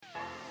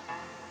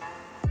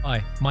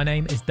Hi, my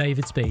name is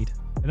David Speed.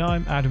 And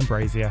I'm Adam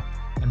Brazier.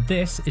 And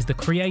this is the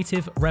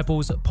Creative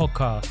Rebels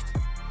podcast,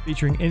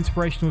 featuring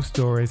inspirational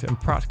stories and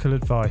practical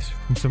advice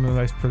from some of the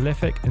most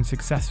prolific and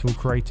successful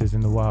creators in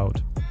the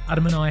world.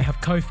 Adam and I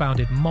have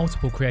co-founded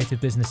multiple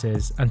creative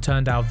businesses and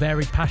turned our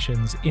varied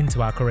passions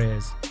into our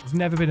careers. There's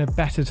never been a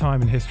better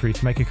time in history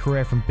to make a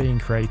career from being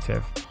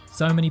creative.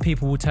 So many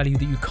people will tell you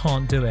that you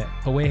can't do it,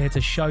 but we're here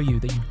to show you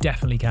that you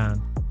definitely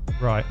can.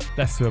 Right,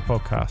 let's do a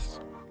podcast.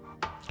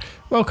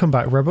 Welcome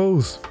back,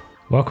 Rebels.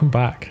 Welcome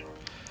back.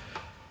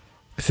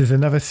 This is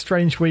another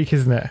strange week,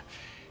 isn't it?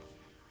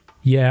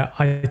 Yeah,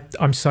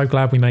 I'm so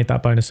glad we made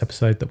that bonus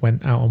episode that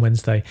went out on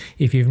Wednesday.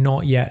 If you've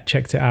not yet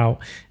checked it out,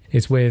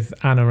 it's with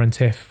Anna and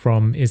Tiff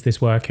from Is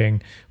This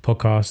Working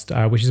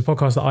podcast, which is a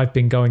podcast that I've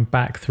been going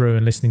back through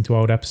and listening to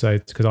old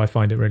episodes because I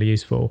find it really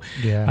useful.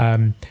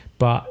 Yeah.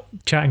 But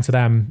chatting to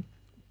them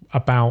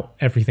about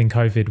everything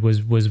COVID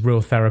was real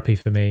therapy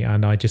for me,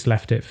 and I just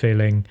left it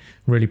feeling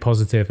really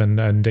positive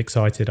and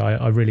excited.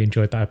 I really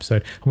enjoyed that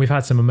episode, and we've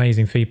had some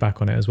amazing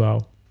feedback on it as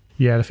well.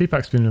 Yeah, the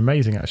feedback's been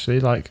amazing,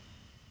 actually.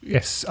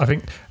 Yes, I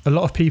think a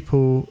lot of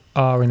people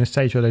are in a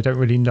stage where they don't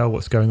really know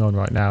what's going on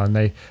right now, and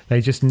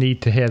they just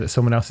need to hear that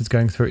someone else is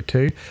going through it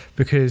too,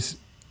 because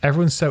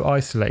everyone's so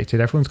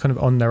isolated. Everyone's kind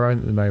of on their own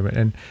at the moment,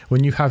 and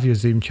when you have your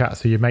Zoom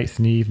chats with your mates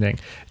in the evening,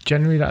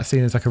 generally that's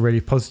seen as like a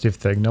really positive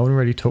thing. No one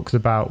really talks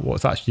about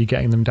what's actually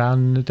getting them down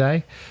in the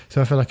day.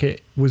 So I feel like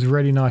it was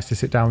really nice to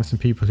sit down with some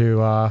people who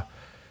are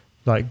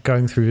like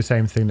going through the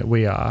same thing that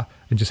we are,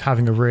 and just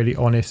having a really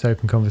honest,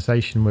 open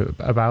conversation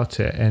about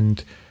it,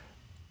 and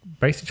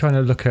basically trying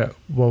to look at,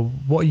 well,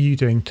 what are you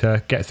doing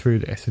to get through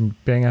this, and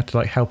being able to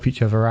like help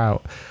each other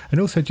out, and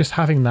also just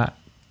having that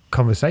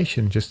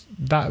conversation. Just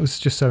that was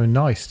just so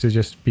nice to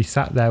just be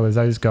sat there with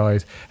those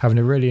guys having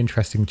a really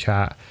interesting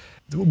chat.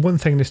 One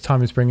thing this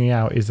time is bringing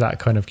out is that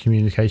kind of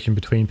communication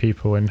between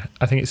people, and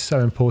I think it's so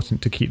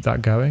important to keep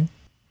that going.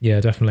 Yeah,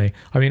 definitely.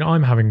 I mean,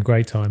 I'm having a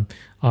great time.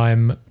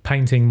 I'm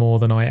painting more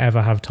than I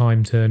ever have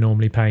time to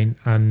normally paint,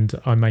 and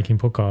I'm making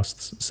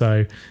podcasts.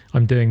 So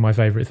I'm doing my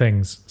favorite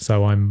things.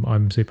 So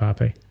I'm super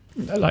happy.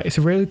 Like, it's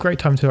a really great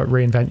time to like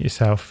reinvent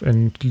yourself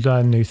and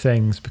learn new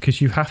things,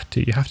 because you have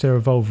to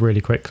evolve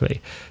really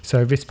quickly.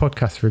 So this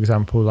podcast, for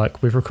example,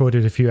 like we've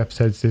recorded a few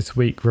episodes this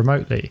week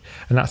remotely,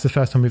 and that's the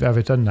first time we've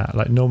ever done that.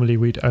 Like normally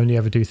we'd only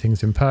ever do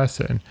things in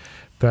person,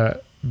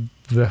 but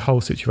the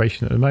whole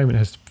situation at the moment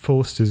has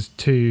forced us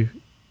to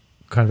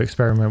kind of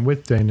experiment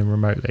with doing them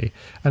remotely,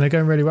 and they're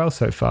going really well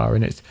so far.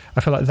 And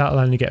I feel like that'll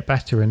only get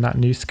better, and that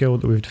new skill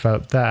that we've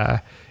developed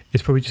there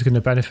is probably just going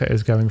to benefit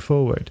us going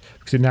forward,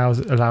 because it now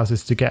allows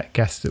us to get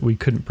guests that we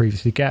couldn't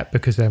previously get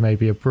because they're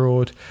maybe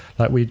abroad.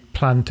 Like we'd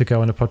planned to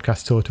go on a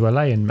podcast tour to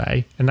LA in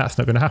May, and that's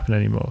not going to happen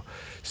anymore.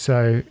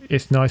 So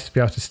it's nice to be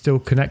able to still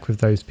connect with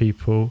those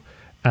people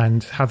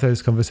and have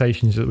those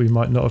conversations that we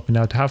might not have been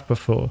able to have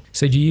before.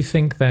 So do you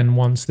think then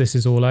once this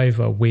is all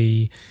over,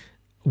 we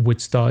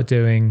would start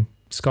doing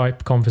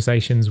Skype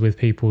conversations with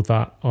people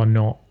that are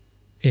not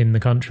in the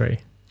country?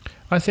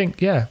 I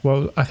think, yeah.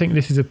 Well, I think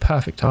this is a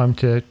perfect time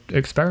to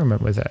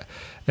experiment with it.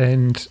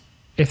 And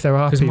if there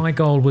are because my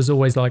goal was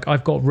always like,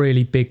 I've got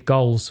really big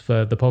goals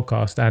for the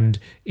podcast, and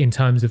in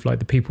terms of like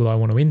the people that I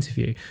want to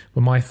interview,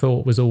 but my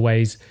thought was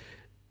always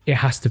it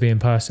has to be in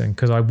person,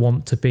 because I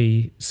want to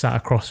be sat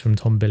across from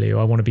Tom Billy, or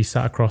I want to be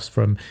sat across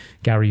from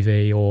Gary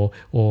Vee or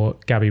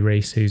Gabby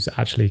Reese, who's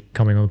actually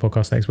coming on the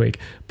podcast next week.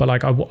 But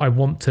like I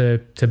want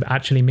to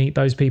actually meet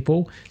those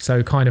people.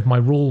 So kind of my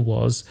rule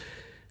was,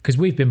 because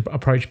we've been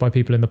approached by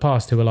people in the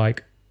past who are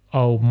like,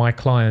 oh, my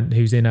client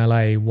who's in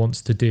LA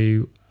wants to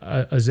do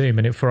a Zoom.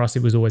 And for us,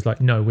 it was always like,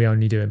 no, we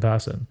only do in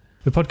person.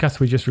 The podcast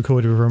we just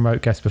recorded with a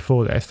remote guest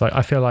before this, like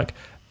I feel like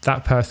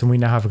that person we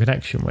now have a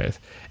connection with,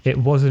 it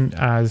wasn't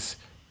as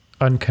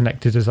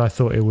unconnected as I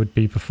thought it would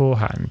be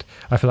beforehand.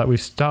 I feel like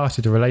we've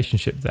started a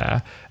relationship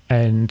there,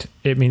 and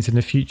it means in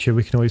the future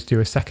we can always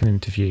do a second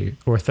interview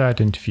or a third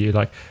interview.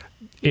 Like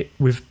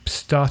we've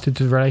started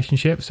the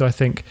relationship, so I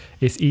think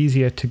it's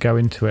easier to go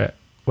into it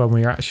when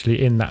we're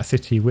actually in that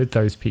city with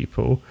those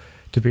people,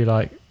 to be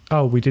like,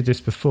 oh, we did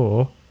this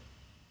before,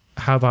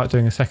 how about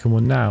doing a second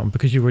one now?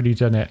 Because you've already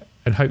done it,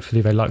 and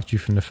hopefully they liked you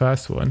from the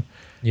first one.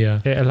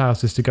 Yeah, it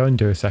allows us to go and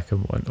do a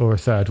second one or a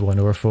third one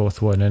or a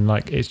fourth one, and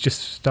like it's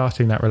just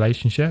starting that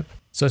relationship.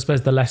 So I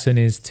suppose the lesson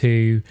is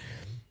to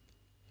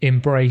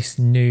embrace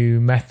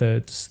new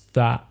methods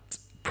that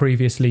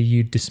previously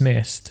you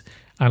dismissed,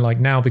 and like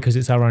now, because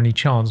it's our only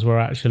chance, we're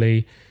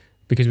actually,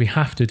 because we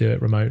have to do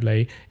it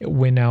remotely,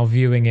 we're now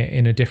viewing it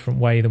in a different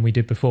way than we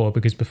did before,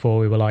 because before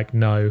we were like,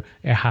 no,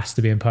 it has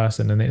to be in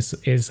person, and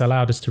it's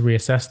allowed us to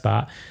reassess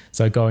that.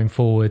 So going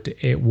forward,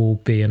 it will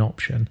be an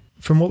option.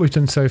 From what we've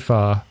done so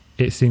far,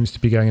 it seems to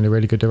be going in a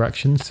really good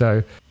direction.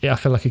 So yeah, I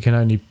feel like it can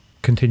only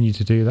continue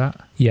to do that.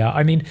 Yeah,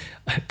 I mean,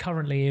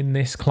 currently in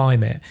this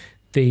climate,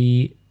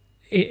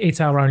 it's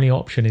our only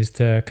option is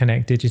to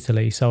connect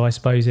digitally. So I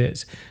suppose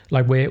it's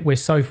like we're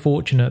so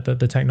fortunate that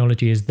the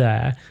technology is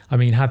there. I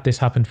mean, had this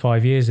happened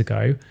 5 years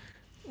ago,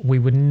 we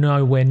would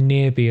nowhere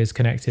near be as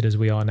connected as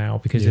we are now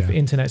because of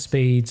internet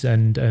speeds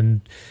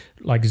and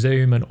like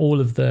Zoom and all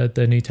of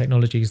the new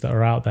technologies that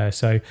are out there.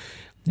 So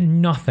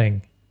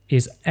nothing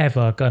is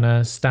ever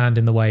gonna stand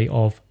in the way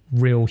of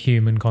real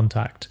human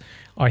contact.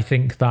 I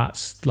think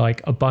that's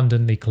like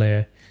abundantly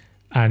clear,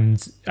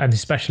 and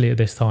especially at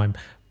this time.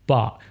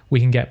 But we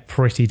can get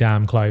pretty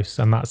damn close,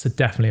 and that's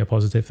definitely a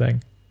positive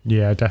thing.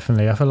 Yeah,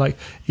 definitely. I feel like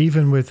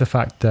even with the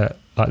fact that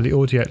like the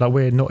audio, like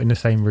we're not in the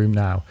same room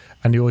now,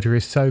 and the audio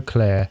is so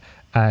clear,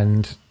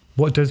 and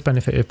what does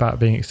benefit about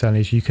being external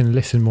is you can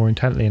listen more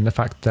intently, and the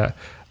fact that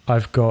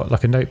I've got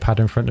like a notepad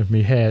in front of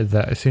me here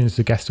that as soon as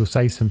the guest will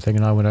say something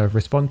and I want to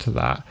respond to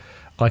that,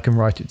 I can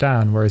write it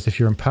down. Whereas if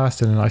you're in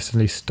person and I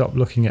suddenly stop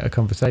looking at a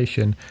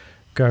conversation,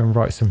 go and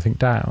write something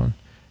down,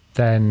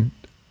 then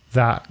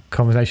that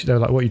conversation, they're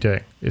like, what are you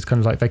doing? It's kind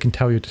of like they can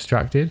tell you're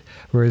distracted.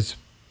 Whereas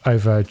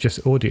over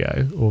just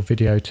audio or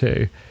video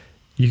too,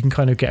 you can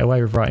kind of get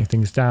away with writing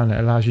things down. It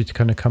allows you to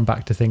kind of come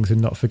back to things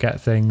and not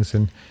forget things.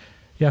 And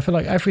yeah, I feel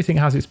like everything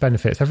has its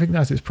benefits. Everything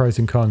has its pros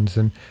and cons,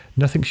 and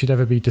nothing should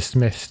ever be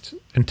dismissed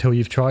until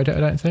you've tried it, I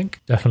don't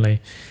think.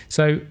 Definitely.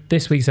 So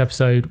this week's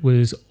episode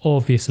was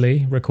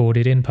obviously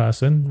recorded in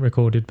person,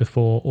 recorded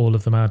before all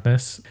of the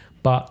madness.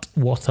 But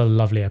what a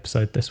lovely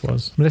episode this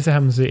was. Melissa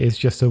Hemsley is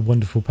just a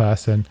wonderful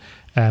person.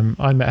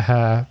 I met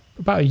her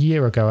about a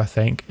year ago, I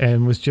think,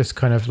 and was just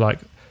kind of like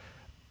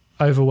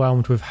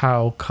overwhelmed with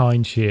how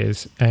kind she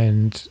is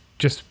and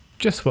just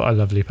what a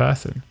lovely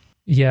person.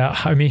 Yeah,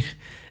 I mean,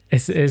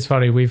 it's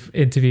funny. We've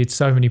interviewed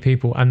so many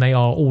people and they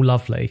are all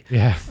lovely.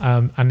 Yeah.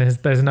 And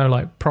there's no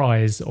like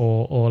prize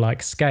or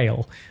like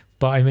scale.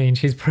 But I mean,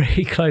 she's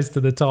pretty close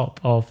to the top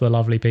of the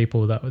lovely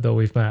people that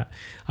we've met.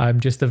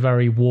 Just a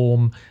very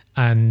warm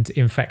and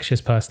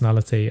infectious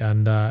personality.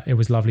 And it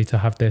was lovely to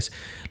have this,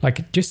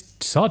 like,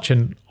 just such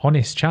an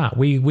honest chat.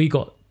 We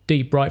got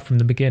deep right from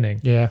the beginning.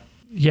 Yeah.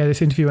 Yeah,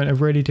 this interview went a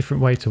really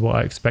different way to what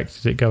I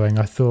expected it going.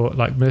 I thought,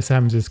 like, Melissa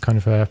Hems is kind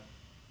of a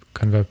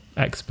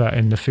expert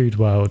in the food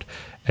world,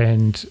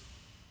 and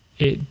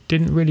it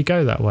didn't really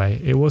go that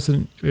way. It was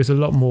a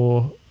lot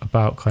more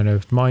about kind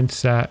of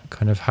mindset,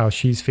 kind of how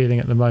she's feeling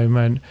at the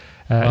moment.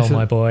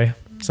 My boy,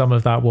 some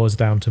of that was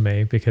down to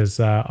me because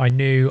I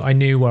knew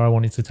where I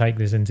wanted to take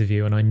this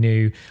interview, and I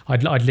knew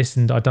I'd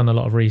listened. I'd done a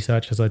lot of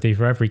research, as I do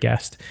for every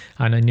guest,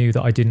 and I knew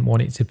that I didn't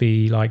want it to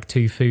be like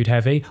too food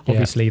heavy.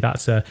 Obviously,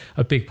 that's a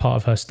big part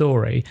of her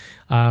story,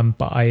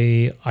 but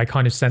I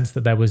kind of sensed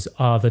that there was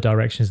other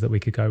directions that we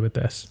could go with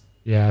this.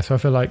 Yeah, so I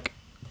feel like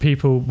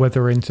people,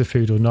 whether into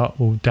food or not,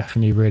 will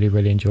definitely really,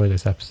 really enjoy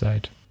this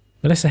episode.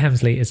 Melissa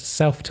Hemsley is a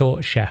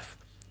self-taught chef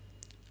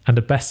and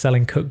a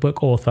best-selling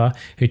cookbook author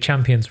who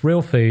champions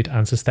real food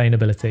and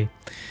sustainability.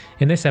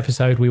 In this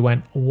episode, we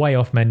went way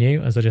off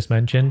menu, as I just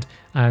mentioned,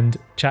 and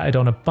chatted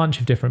on a bunch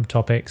of different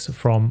topics,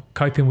 from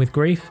coping with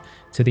grief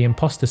to the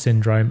imposter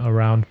syndrome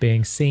around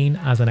being seen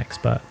as an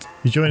expert.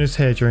 You join us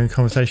here during a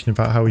conversation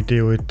about how we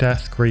deal with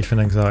death, grief and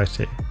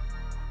anxiety.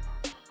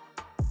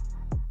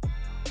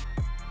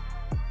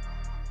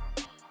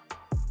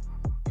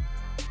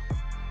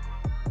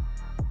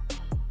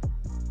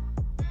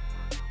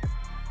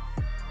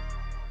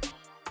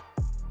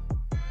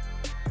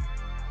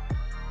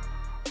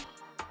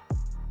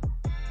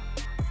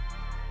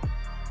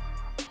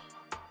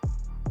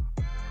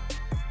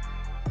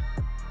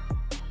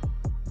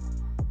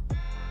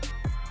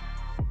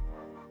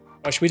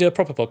 Oh, should we do a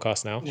proper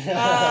podcast now?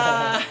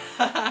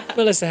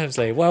 Melissa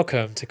Hemsley,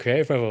 welcome to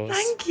Creative Rebels.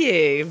 Thank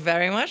you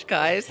very much,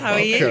 guys. How are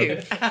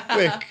you?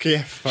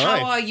 Yeah, fine.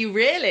 How are you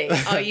really?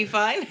 Are you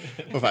fine?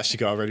 I've actually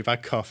got a really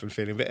bad cough and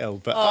feeling a bit ill,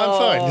 but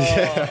I'm fine.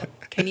 Yeah.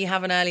 Can you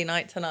have an early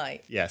night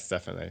tonight? Yes,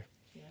 definitely.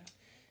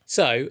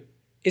 So,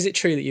 is it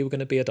true that you were going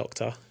to be a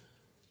doctor?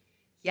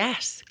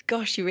 Yes.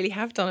 Gosh, you really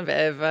have done a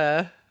bit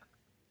of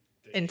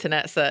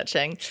internet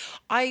searching.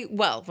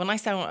 When I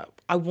say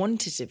I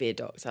wanted to be a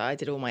doctor, I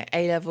did all my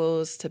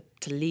A-levels to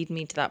lead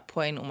me to that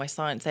point, all my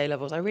science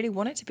A-levels. I really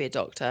wanted to be a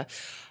doctor.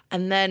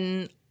 And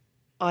then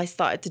I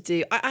started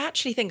to I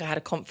actually think I had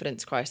a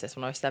confidence crisis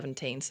when I was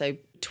 17. So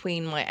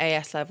between my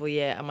AS level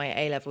year and my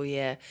A-level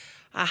year,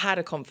 I had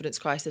a confidence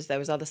crisis. There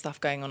was other stuff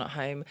going on at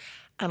home.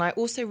 And I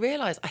also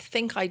realised,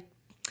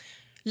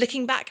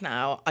 looking back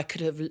now,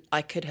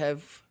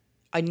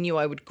 I knew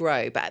I would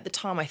grow. But at the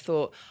time I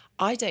thought,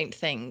 I don't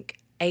think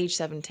age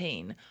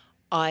 17,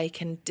 I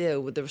can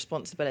deal with the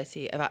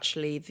responsibility of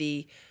actually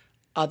the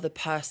other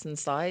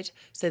person's side.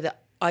 So the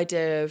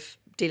idea of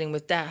dealing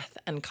with death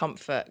and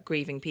comfort,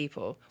 grieving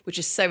people, which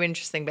is so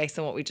interesting based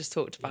on what we just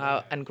talked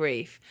about, and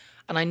grief.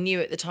 And I knew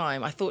at the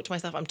time, I thought to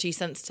myself, I'm too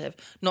sensitive.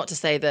 Not to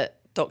say that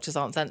doctors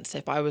aren't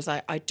sensitive, but I was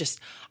like, I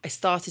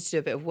started to do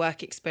a bit of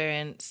work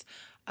experience,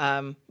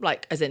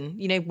 like as in,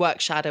 work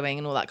shadowing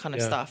and all that kind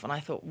of stuff. And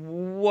I thought,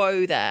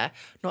 whoa there.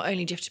 Not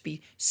only do you have to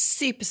be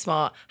super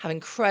smart, have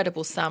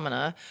incredible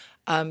stamina,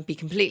 be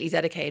completely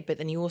dedicated, but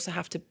then you also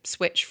have to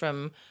switch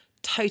from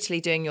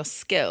totally doing your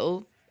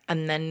skill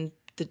and then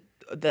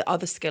the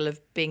other skill of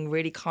being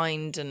really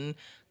kind and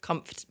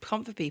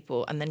comfort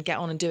people, and then get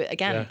on and do it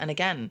again and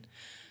again.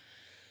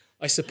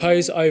 I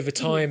suppose over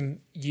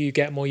time you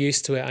get more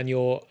used to it, and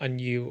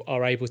you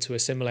are able to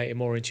assimilate it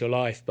more into your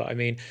life. But I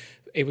mean,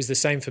 it was the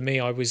same for me.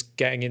 I was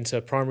getting into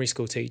primary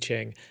school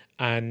teaching,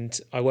 and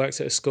I worked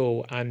at a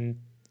school, and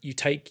you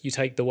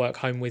take the work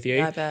home with you.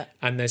 Yeah, I bet.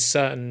 And there's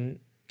certain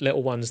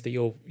little ones that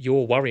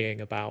you're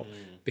worrying about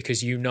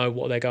because you know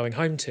what they're going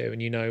home to,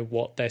 and you know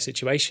what their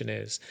situation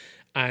is,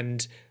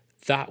 and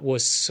that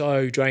was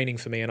so draining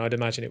for me. And I'd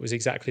imagine it was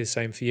exactly the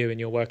same for you in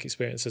your work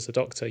experience as a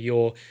doctor.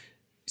 You're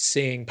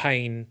seeing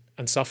pain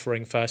and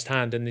suffering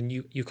firsthand, and then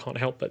you can't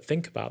help but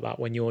think about that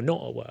when you're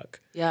not at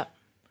work. Yeah.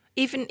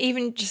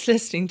 Even just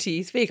listening to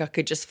you speak, I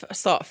could just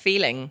start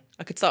feeling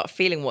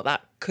what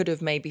that could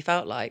have maybe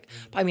felt like.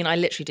 But I mean, I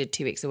literally did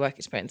 2 weeks of work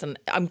experience, and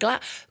I'm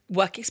glad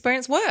work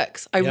experience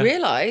works. I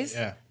realised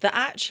that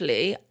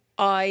actually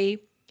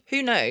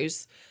who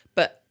knows,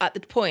 but at the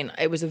point,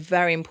 it was a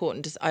very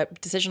important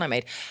decision I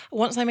made.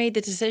 Once I made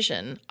the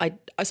decision,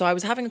 so I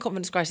was having a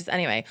confidence crisis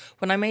anyway.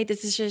 When I made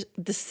the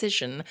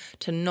decision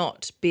to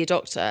not be a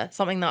doctor,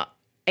 something that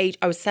I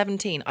was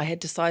 17, I had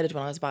decided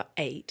when I was about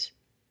 8.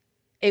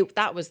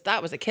 That was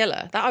a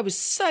killer. That I was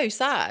so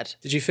sad.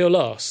 Did you feel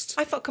lost?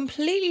 I felt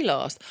completely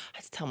lost. I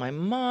had to tell my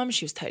mum.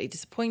 She was totally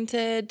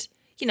disappointed.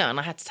 And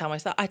I had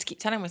to keep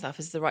telling myself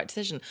this is the right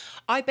decision.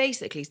 I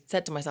basically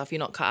said to myself, you're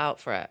not cut out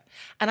for it.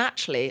 And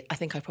actually, I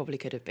think I probably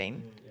could have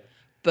been.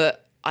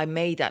 But I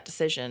made that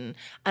decision.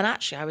 And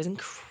actually, I was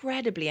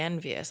incredibly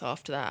envious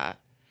after that.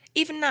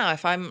 Even now,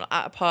 if I'm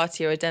at a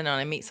party or a dinner and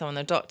I meet someone,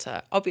 a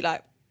doctor, I'll be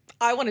like,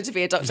 I wanted to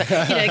be a doctor. You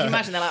can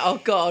imagine they're like, oh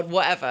God,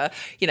 whatever.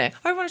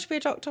 I wanted to be a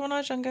doctor when I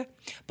was younger.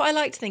 But I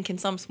like to think in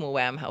some small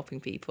way I'm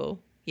helping people.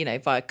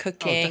 Via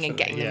cooking and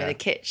getting them in the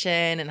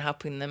kitchen and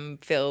helping them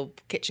feel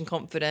kitchen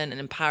confident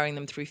and empowering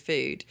them through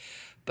food.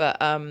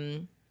 But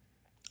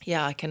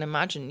I can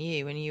imagine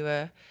you when you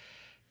were.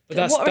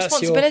 What a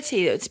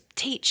responsibility! It's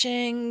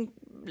teaching,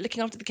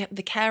 looking after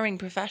the caring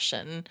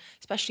profession,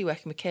 especially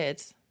working with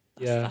kids.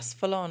 That's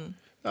full on.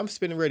 That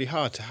must have been really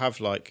hard to have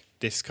like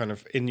this kind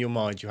of in your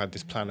mind. You had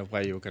this plan of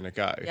where you were going to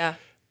go. Yeah.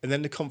 And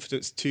then the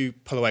confidence to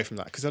pull away from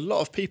that. Because a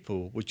lot of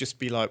people would just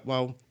be like,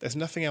 well, there's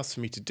nothing else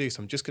for me to do.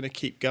 So I'm just going to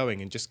keep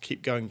going and just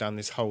keep going down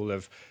this hole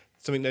of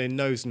something that they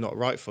know is not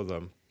right for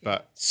them.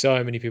 But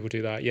so many people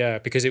do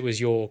that, because it was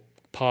your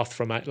path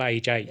from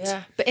age 8.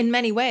 Yeah, but in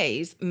many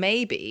ways,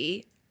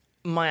 maybe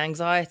my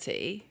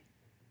anxiety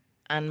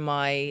and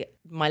my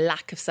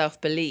lack of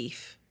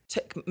self-belief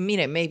took,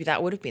 maybe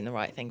that would have been the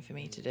right thing for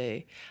me to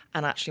do.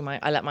 And actually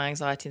I let my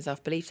anxiety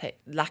and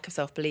lack of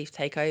self-belief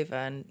take over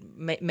and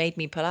made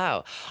me pull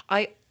out.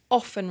 I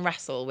often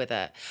wrestle with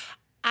it.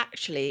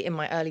 Actually, in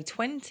my early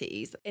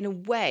 20s, in a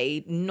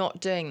way, not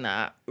doing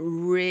that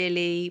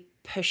really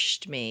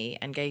pushed me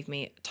and gave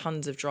me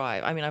tons of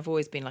drive. I mean, I've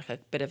always been like a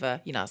bit of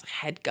a, I was a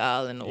head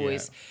girl and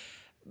always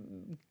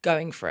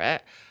going for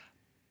it.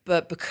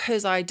 But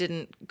because I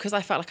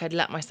felt like I'd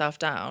let myself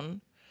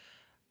down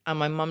and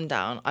my mum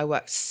down, I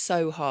worked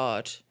so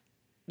hard.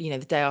 The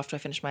day after I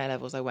finished my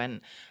A-levels, I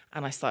went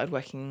and I started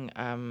working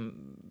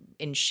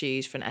in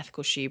shoes for an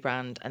ethical shoe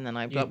brand, and then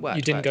I worked.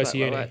 You didn't go to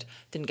uni?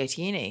 Didn't go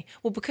to uni.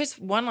 Well, because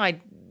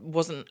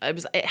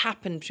it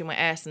happened between my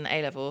AS and the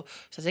A-level,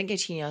 so I didn't go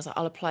to uni. I was like,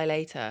 I'll apply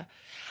later.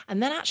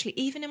 And then actually,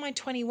 even in my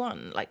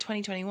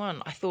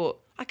 2021, I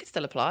thought I could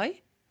still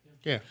apply.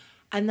 Yeah.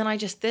 And then I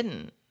just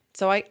didn't.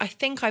 So I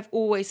think I've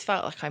always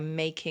felt like I'm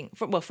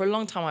for a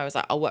long time I was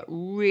like, I'll work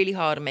really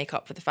hard and make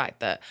up for the fact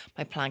that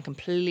my plan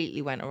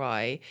completely went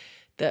awry,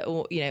 that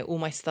all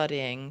my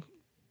studying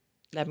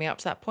led me up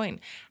to that point.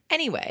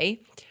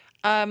 Anyway,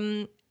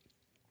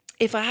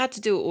 if I had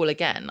to do it all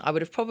again, I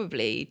would have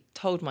probably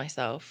told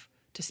myself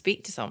to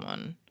speak to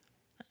someone,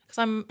 because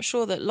I'm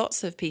sure that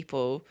lots of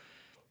people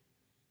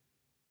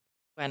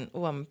went,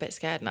 oh, I'm a bit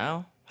scared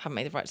now, haven't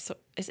made the right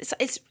decision.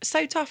 It's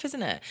so tough,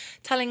 isn't it?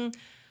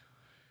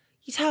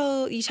 You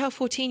tell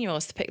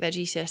 14-year-olds to pick their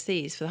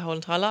GCSEs for the whole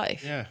entire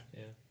life. Yeah.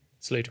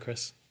 It's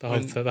ludicrous. The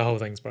whole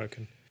thing's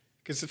broken.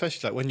 Because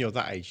especially like when you're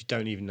that age, you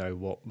don't even know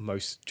what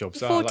most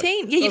jobs are.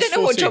 14? You don't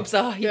know what jobs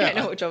are. You don't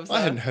know what jobs are.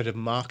 I hadn't heard of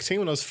marketing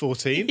when I was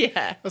 14. Yeah.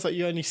 I was like,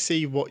 you only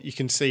see what you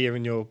can see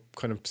in your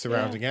kind of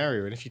surrounding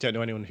area. And if you don't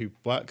know anyone who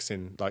works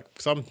in,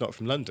 because I'm not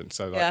from London,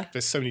 so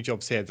there's so many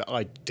jobs here that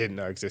I didn't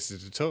know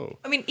existed at all.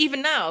 I mean,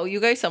 even now, you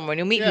go somewhere and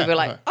you'll meet people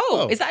like,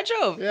 is that a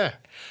job? Yeah.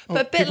 But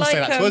a bit people say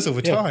that to us all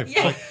the time.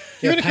 Yeah.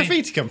 You're in a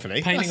graffiti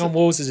company. Painting on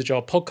walls is a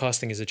job.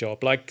 Podcasting is a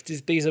job.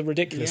 These are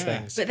ridiculous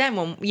things. But then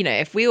when,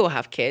 if we all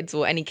have kids,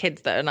 or any kids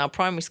that are now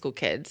primary school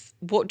kids,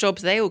 what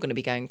jobs are they all going to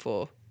be going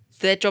for?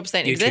 Their jobs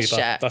don't exist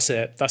yet. That's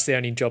it. That's the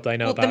only job they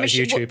know about is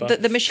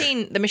YouTuber. The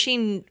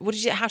machine, what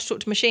did you how to talk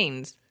to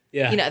machines?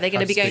 Yeah. Are they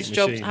going to be going to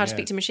jobs, how to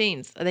speak to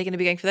machines? Are they going to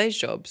be going for those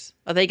jobs?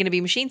 Are they going to be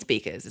machine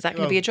speakers? Is that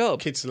going to be a job?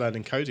 Kids are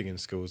learning coding in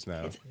schools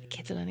now.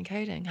 Kids are learning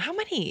coding. How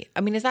many?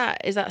 I mean, is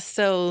that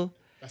still...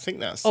 I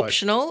think that's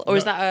optional, or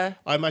is that a...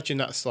 I imagine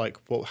that's like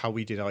how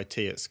we did IT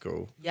at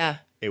school. Yeah.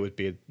 It would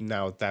be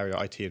now their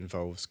IT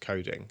involves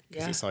coding,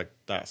 because it's like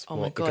that's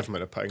what the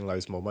government are putting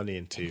loads more money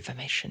into.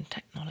 Information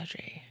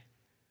technology.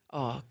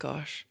 Oh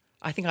gosh,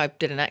 I think I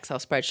did an Excel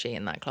spreadsheet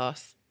in that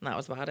class, and that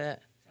was about it.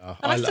 And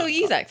I still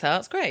use Excel.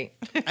 It's great.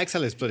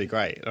 Excel is bloody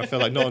great. I feel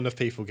like not enough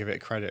people give it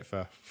credit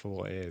for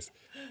what it is.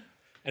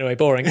 Anyway,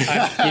 boring.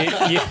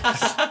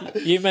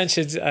 You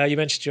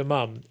mentioned your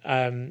mum.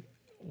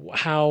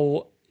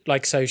 How,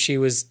 like, so she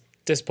was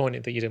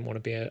disappointed that you didn't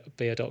want to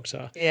be a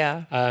doctor.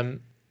 Yeah.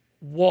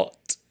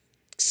 What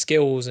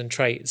skills and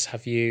traits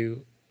have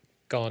you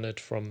garnered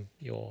from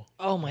your?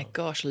 Oh my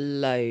gosh,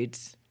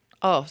 loads.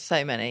 Oh,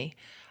 so many.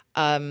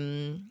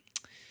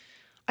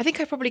 I think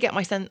I probably get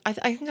my I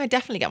think I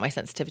definitely get my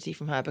sensitivity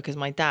from her because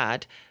my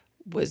dad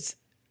was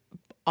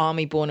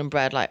army born and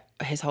bred, like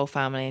his whole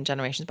family and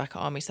generations back at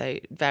army. So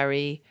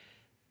very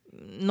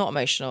not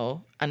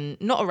emotional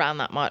and not around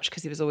that much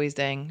because he was always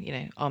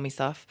doing, army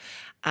stuff.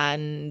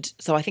 And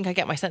so I think I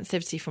get my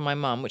sensitivity from my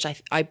mum, which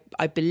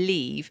I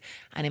believe,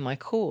 and in my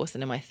course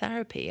and in my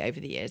therapy over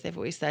the years, they've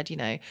always said,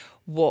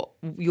 what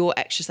your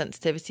extra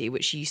sensitivity,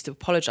 which you used to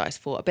apologise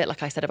for, a bit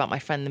like I said about my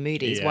friend the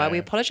Moody's, why are we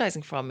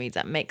apologising for our moods?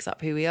 That makes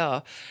up who we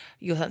are.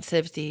 Your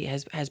sensitivity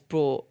has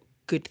brought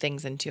good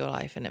things into your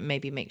life, and it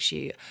maybe makes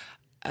you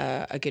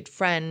a good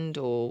friend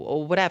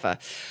or whatever.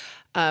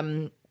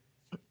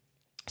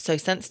 So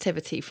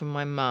sensitivity from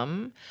my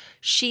mum.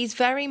 She's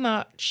very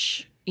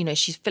much,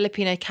 she's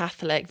Filipino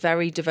Catholic,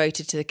 very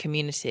devoted to the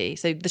community.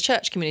 So the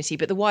church community,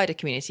 but the wider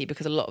community,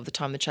 because a lot of the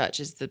time the church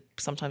is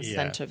sometimes the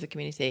centre of the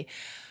community.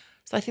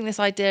 So I think this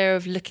idea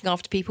of looking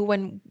after people,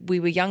 when we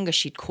were younger,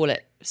 she'd call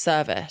it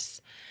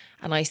service.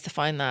 And I used to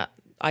find that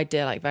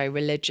idea like very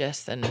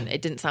religious, and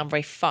it didn't sound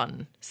very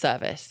fun,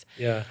 service.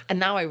 Yeah. And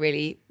now I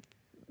really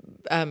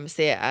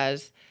see it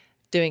as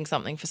doing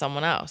something for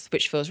someone else,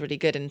 which feels really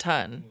good in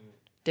turn.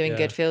 Doing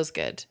good feels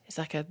good. It's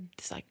like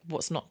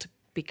what's not to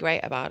be great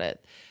about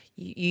it?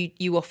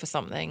 You offer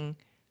something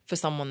for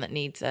someone that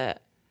needs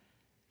it.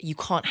 You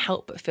can't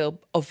help but feel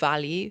of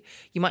value.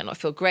 You might not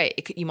feel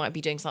great. You might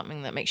be doing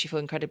something that makes you feel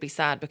incredibly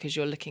sad because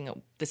you're looking at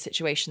the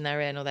situation they're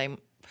in,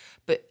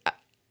 but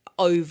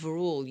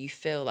overall you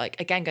feel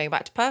like, again, going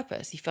back to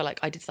purpose, you feel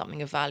like I did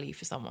something of value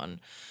for someone.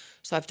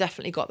 So I've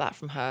definitely got that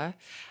from her.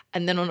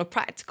 And then on a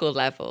practical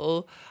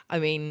level, I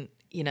mean,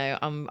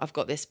 I've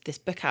got this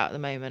book out at the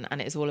moment,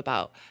 and it's all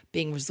about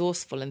being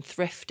resourceful and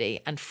thrifty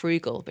and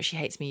frugal. But she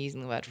hates me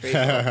using the word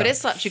frugal. But it's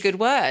such a good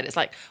word. It's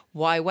like,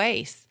 why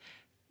waste?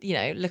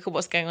 Look at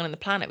what's going on in the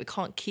planet. We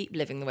can't keep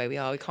living the way we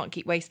are. We can't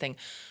keep wasting.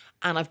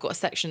 And I've got a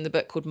section in the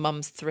book called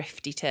Mum's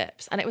Thrifty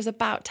Tips. And it was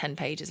about 10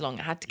 pages long.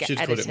 It had to get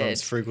edited. You should call it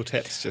Mum's Frugal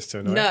Tips just to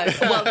annoy. No,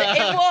 well,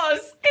 it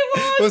was.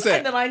 Was it?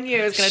 And then I knew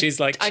it was going to...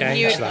 She's like,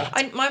 change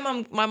that.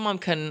 My mum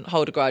can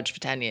hold a grudge for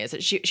 10 years.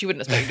 She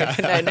wouldn't have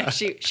spoken. No,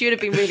 she would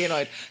have been really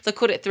annoyed. So I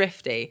called it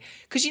Thrifty.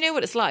 Because you know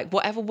what it's like.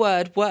 Whatever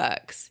word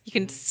works. You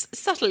can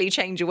subtly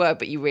change a word,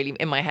 but you really,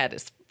 in my head,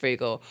 it's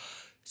frugal.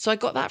 So I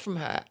got that from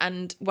her.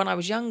 And when I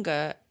was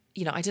younger...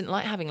 I didn't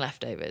like having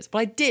leftovers.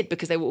 Well, I did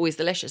because they were always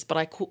delicious, but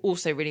I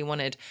also really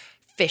wanted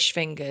fish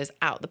fingers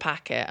out the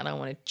packet, and I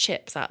wanted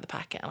chips out the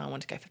packet, and I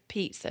wanted to go for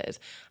pizzas.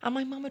 And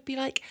my mum would be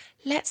like,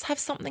 let's have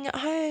something at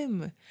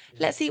home.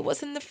 Let's eat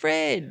what's in the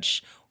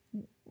fridge.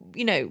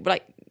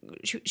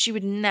 She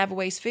would never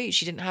waste food.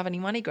 She didn't have any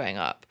money growing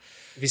up.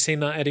 Have you seen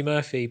that Eddie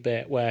Murphy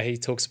bit where he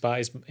talks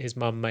about his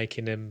mum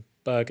making him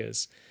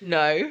burgers?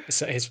 No.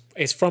 So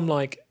it's from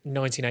like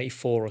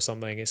 1984 or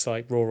something. It's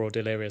like Raw or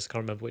Delirious. I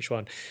can't remember which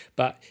one.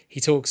 But he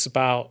talks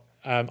about,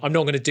 I'm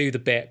not going to do the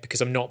bit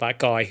because I'm not that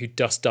guy who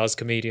just does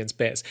comedians'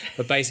 bits.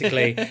 But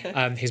basically,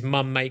 his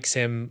mum makes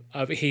him,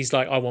 he's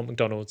like, I want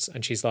McDonald's.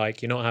 And she's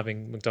like, you're not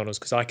having McDonald's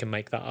because I can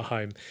make that at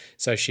home.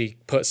 So she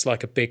puts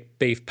like a big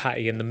beef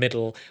patty in the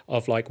middle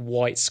of like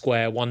white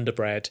square Wonder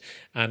Bread.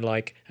 And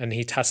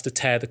he has to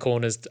tear the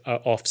corners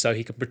off so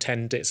he can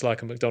pretend it's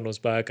like a McDonald's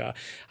burger.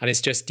 And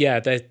it's just,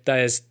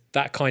 there's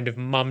that kind of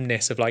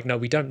mumness of like, no,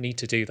 we don't need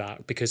to do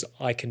that because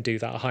I can do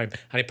that at home.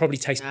 And it probably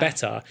tastes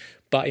better.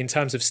 But in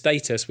terms of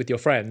status with your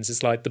friends,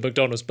 it's like the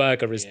McDonald's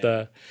burger is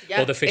or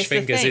the fish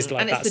fingers is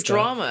like, and it's the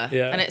drama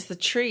and it's the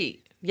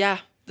treat. Yeah,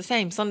 the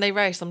same. Sunday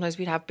roast, sometimes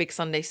we'd have big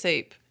Sunday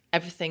soup,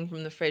 everything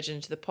from the fridge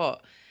into the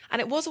pot. And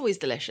it was always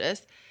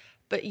delicious,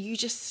 but you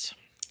just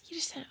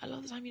don't, a lot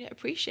of the time you don't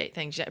appreciate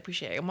things. You don't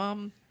appreciate your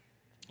mum.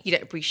 You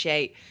don't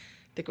appreciate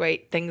the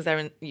great things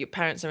your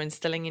parents are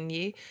instilling in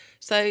you.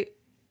 So...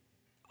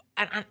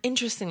 And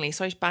interestingly,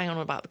 sorry to bang on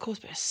about the course,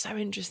 but it's so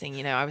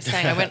interesting. I was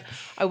saying,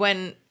 I'll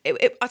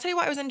tell you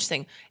why it was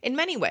interesting. In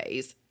many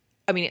ways,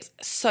 I mean, it's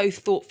so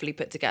thoughtfully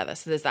put together.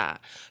 So there's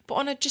that. But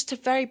on just a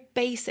very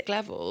basic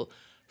level,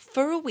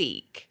 for a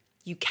week,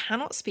 you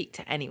cannot speak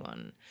to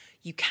anyone.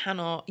 You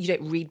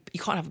don't read, you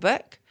can't have a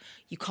book.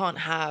 You can't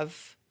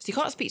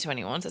speak to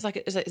anyone. So it's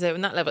like, so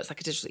in that level, it's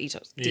like a digital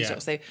detox. Yeah.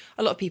 So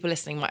a lot of people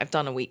listening might have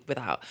done a week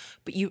without,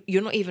 but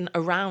you're not even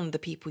around the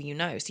people you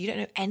know. So you don't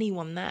know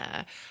anyone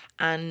there,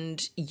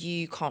 and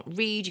you can't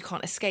read, you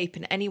can't escape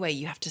in any way.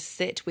 You have to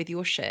sit with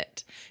your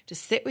shit,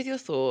 just sit with your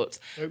thoughts.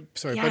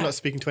 Sorry, by not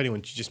speaking to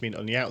anyone, do you just mean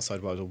on the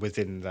outside world or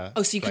within the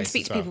so you can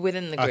speak to people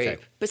within the group. Okay.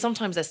 But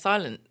sometimes there's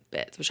silent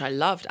bits, which I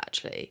loved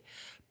actually.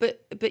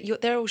 But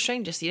they're all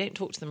strangers, so you don't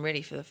talk to them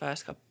really for the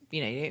first couple,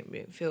 you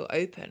don't feel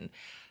open.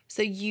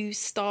 So you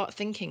start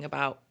thinking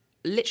about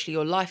literally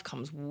your life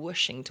comes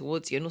whooshing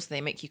towards you, and also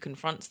they make you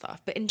confront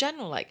stuff. But in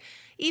general, like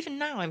even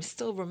now I'm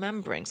still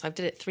remembering, so I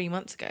did it 3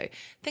 months ago,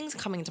 things are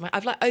coming into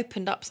I've like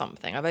opened up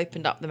something, I've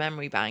opened up the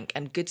memory bank,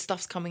 and good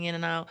stuff's coming in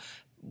and out,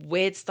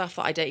 weird stuff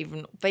that I don't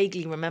even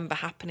vaguely remember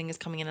happening is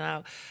coming in and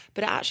out.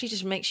 But it actually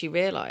just makes you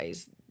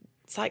realize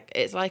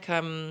it's like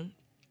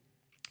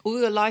all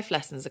your life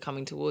lessons are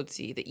coming towards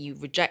you that you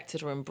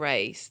rejected or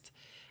embraced,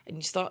 and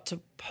you start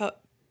to put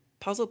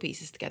puzzle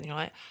pieces together, and you're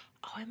like,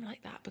 oh, I'm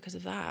like that because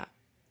of that.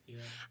 Yeah.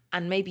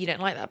 And maybe you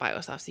don't like that about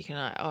yourself, so you can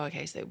like, oh,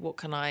 okay, so what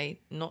can I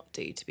not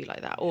do to be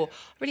like that? Or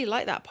I really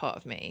like that part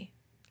of me.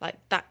 Like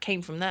that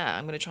came from there.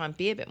 I'm going to try and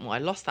be a bit more. I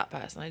lost that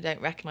person. I don't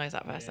recognize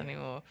that person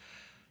anymore.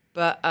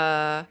 But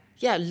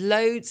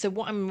loads. So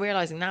what I'm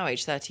realizing now,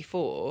 age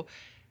 34,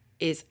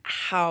 is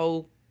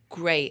how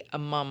great a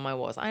mum I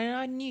was.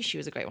 I knew she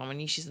was a great mum. I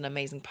knew she's an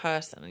amazing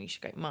person. I knew she's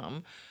a great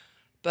mum.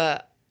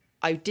 But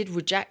I did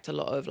reject a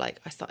lot of I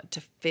started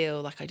to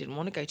feel like I didn't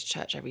want to go to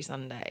church every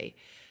Sunday.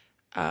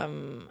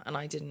 And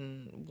I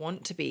didn't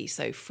want to be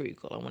so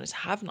frugal. I wanted to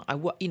have, I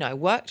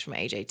worked from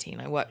age 18.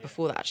 I worked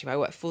before that actually, but I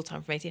worked full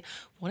time from 18. I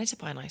wanted to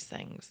buy nice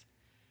things.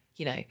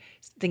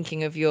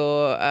 Thinking of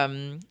your,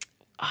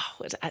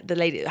 the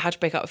lady, How to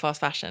Break Up with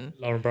Fast Fashion.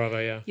 Lauren Bravo,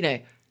 yeah.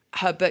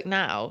 Her book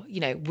now,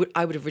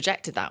 I would have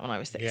rejected that when I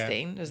was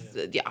 16.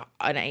 And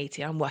at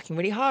 18, I'm working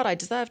really hard. I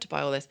deserve to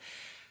buy all this.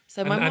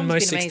 So my and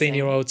most been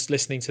 16-year-olds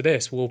listening to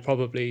this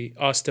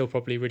are still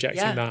probably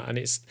rejecting that. And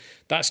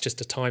that's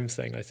just a time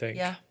thing, I think.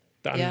 Yeah.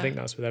 I think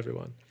that's with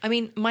everyone. I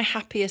mean, my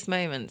happiest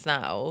moments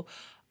now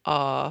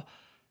are,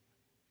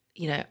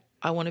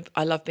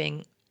 I love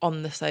being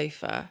on the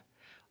sofa.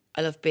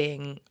 I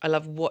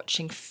love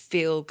watching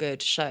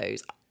feel-good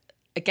shows.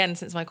 Again,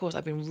 since my course,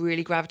 I've been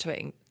really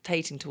gravitating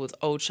towards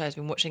old shows. I've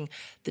been watching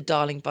The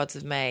Darling Buds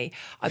of May.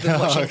 I've been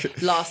watching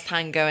Last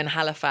Tango in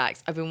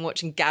Halifax. I've been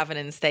watching Gavin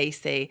and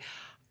Stacey.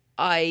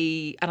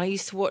 I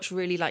used to watch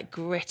really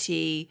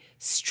gritty,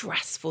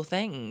 stressful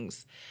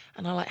things.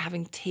 And I like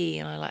having tea,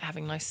 and I like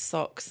having nice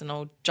socks and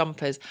old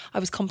jumpers. I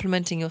was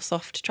complimenting your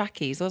soft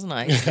trackies, wasn't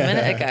I? Just a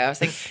minute ago, I was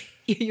saying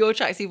your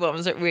tracksuit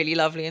bottoms look really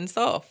lovely and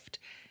soft.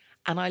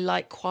 And I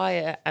like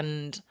quiet,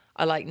 and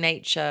I like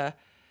nature,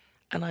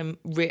 and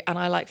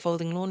I like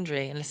folding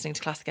laundry and listening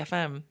to Classic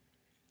FM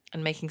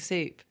and making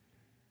soup.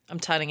 I'm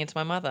turning into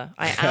my mother.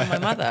 I am my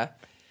mother.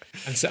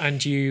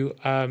 And you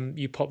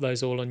pop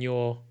those all on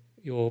your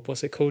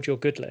what's it called? Your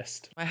good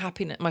list. My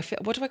happiness.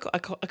 What do I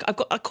call?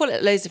 I call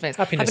it loads of things.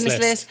 Happiness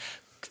list.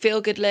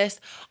 Feel good list.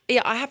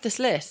 Yeah, I have this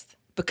list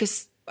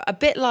because a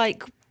bit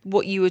like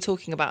what you were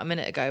talking about a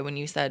minute ago when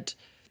you said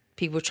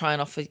people try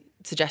and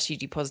suggest you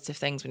do positive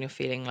things when you're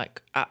feeling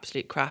like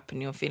absolute crap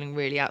and you're feeling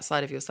really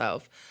outside of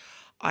yourself.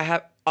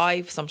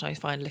 I sometimes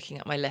find looking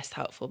at my list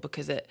helpful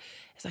because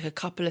it's like a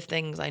couple of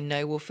things I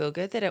know will feel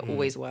good. They don't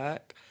always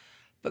work,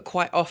 but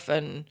quite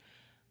often.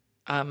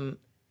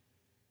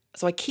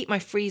 So I keep my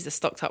freezer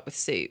stocked up with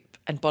soup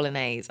and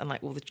bolognese and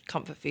all the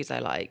comfort foods I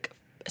like.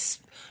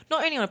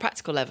 Not only on a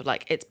practical level,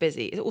 it's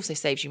busy. It also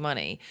saves you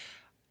money.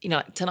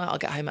 Tonight I'll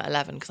get home at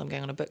 11 because I'm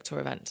going on a book tour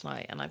event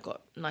tonight, and I've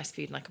got nice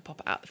food and I can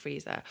pop it out the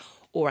freezer.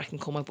 Or I can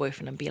call my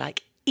boyfriend and be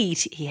like, he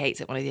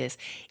hates it when I do this,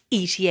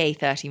 ETA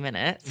 30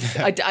 minutes.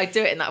 I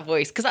do it in that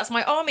voice because that's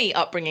my army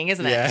upbringing,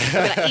 isn't it? Yeah.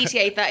 I'll be like,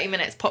 ETA 30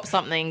 minutes, pop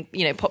something,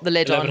 pop the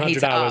lid on, heat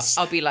it up.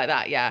 I'll be like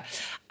that, yeah.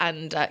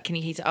 And can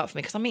you heat it up for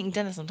me? Because I'm eating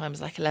dinner sometimes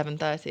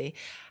 11:30.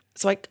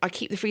 So I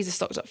keep the freezer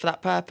stocked up for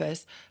that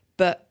purpose.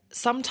 But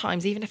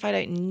sometimes, even if I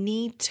don't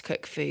need to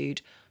cook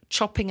food,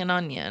 chopping an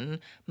onion,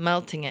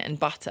 melting it in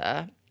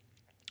butter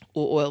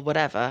or oil,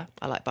 whatever.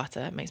 I like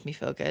butter. It makes me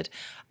feel good.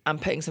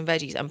 And putting some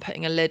veggies and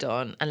putting a lid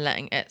on and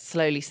letting it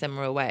slowly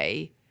simmer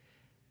away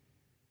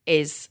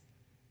is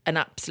an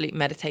absolute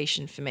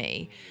meditation for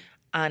me.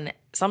 And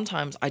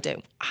sometimes I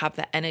don't have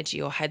the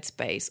energy or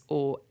headspace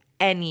or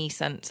any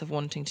sense of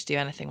wanting to do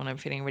anything when I'm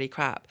feeling really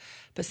crap.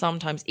 But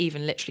sometimes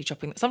even literally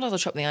sometimes I'll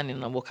chop the onion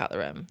and I'll walk out the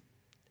room.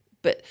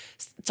 But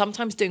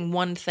sometimes doing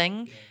one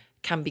thing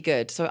can be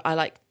good. So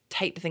I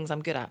take the things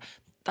I'm good at.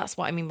 That's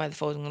what I mean by the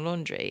folding the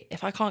laundry.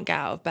 If I can't get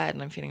out of bed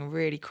and I'm feeling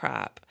really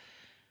crap,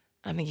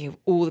 I'm thinking of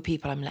all the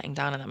people I'm letting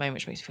down in that moment,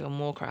 which makes me feel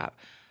more crap,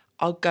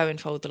 I'll go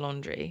and fold the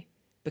laundry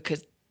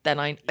because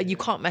then you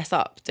can't mess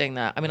up doing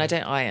that. I mean, I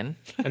don't iron.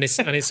 And it's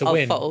a I'll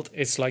win. Fold.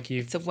 It's like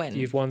you've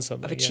won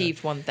something. I've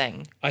achieved one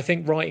thing. I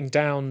think writing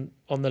down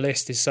on the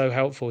list is so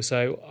helpful.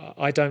 So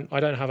I don't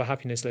have a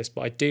happiness list,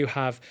 but I do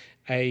have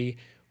a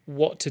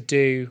what to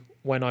do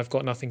when I've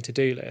got nothing to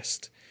do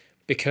list,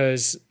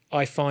 because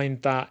I find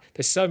that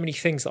there's so many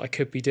things that I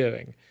could be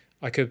doing.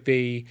 I could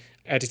be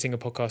editing a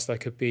podcast, I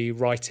could be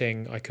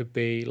writing, I could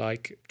be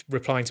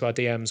replying to our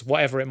DMs,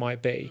 whatever it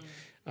might be,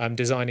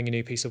 designing a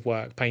new piece of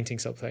work, painting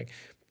something.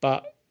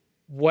 But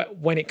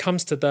when it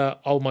comes to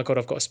oh my God,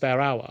 I've got a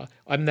spare hour,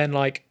 I'm then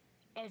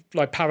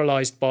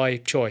paralyzed by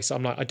choice.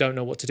 I'm I don't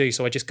know what to do.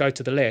 So I just go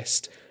to the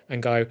list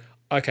and go,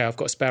 okay, I've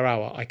got a spare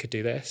hour, I could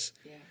do this.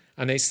 Yeah.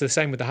 And it's the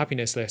same with the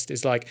happiness list.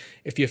 It's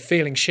if you're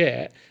feeling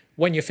shit,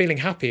 when you're feeling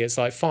happy, it's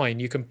like,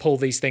 fine, you can pull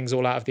these things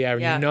all out of the air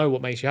and Yeah. you know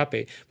what makes you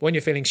happy. But when you're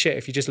feeling shit,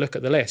 if you just look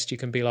at the list, you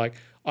can be like,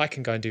 I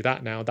can go and do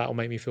that now. That'll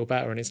make me feel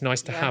better. And it's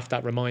nice to have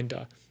that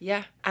reminder.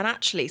 Yeah. And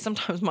actually,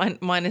 sometimes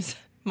mine is,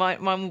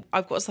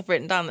 I've got stuff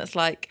written down that's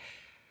like,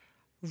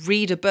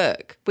 read a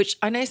book, which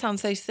I know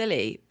sounds so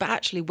silly, but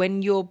actually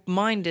when your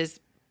mind is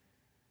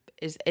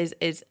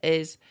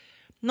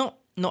not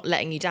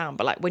letting you down,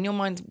 but like when your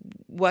mind's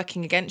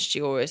working against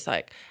you, or it's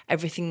like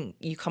everything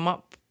you come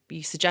up,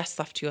 you suggest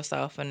stuff to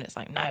yourself and it's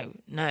like,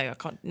 no, I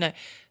can't, no.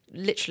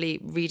 Literally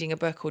reading a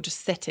book or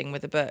just sitting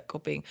with a book or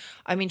being,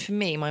 I mean, for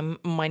me,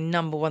 my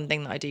number one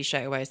thing that I do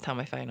straight away is turn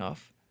my phone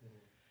off.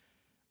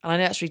 And I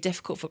know it's really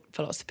difficult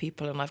for lots of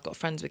people. And I've got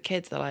friends with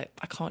kids that are like,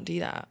 I can't do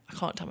that. I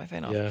can't turn my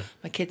phone off. Yeah.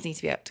 My kids need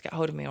to be able to get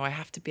hold of me, or I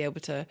have to be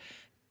able to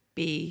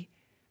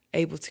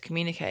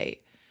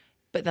communicate.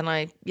 But then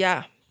I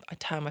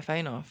turn my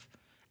phone off.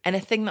 And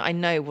a thing that I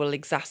know will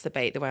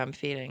exacerbate the way I'm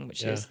feeling,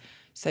 which is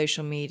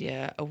social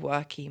media, a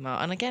work email.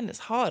 And again, it's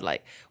hard.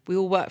 Like, we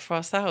all work for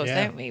ourselves,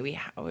 don't we?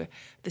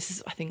 This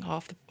is, I think,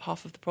 half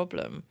of the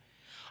problem.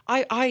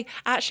 I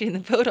actually, in the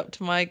build up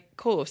to my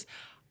course,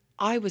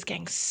 I was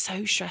getting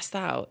so stressed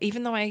out,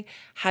 even though I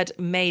had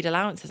made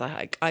allowances.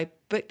 I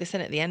booked this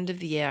in at the end of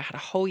the year. I had a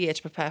whole year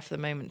to prepare for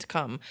the moment to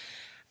come.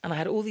 And I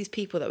had all these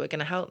people that were going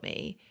to help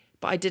me,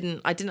 but I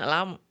didn't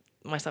allow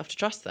myself to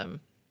trust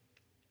them,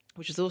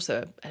 which was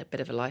also a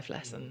bit of a life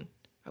lesson.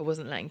 I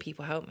wasn't letting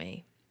people help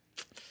me.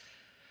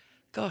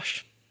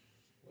 Gosh.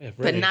 Yeah,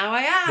 really. But now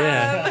I am.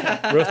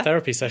 Yeah, real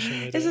therapy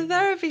session. It's a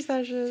therapy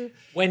session.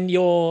 When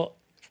you're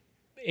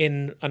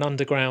in an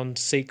underground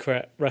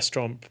secret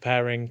restaurant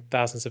preparing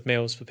thousands of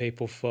meals for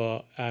people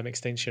for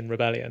Extinction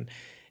Rebellion,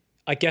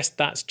 I guess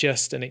that's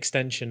just an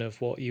extension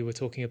of what you were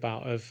talking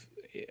about of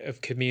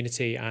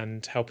community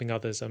and helping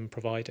others and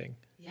providing.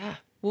 Yeah.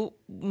 Well,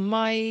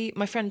 my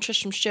friend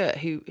Tristram Stewart,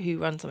 who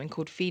runs something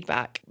called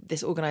Feedback,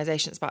 this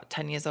organisation that's about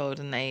 10 years old,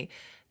 and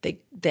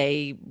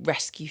they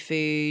rescue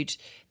food,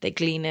 they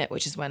glean it,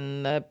 which is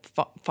when the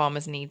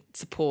farmers need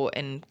support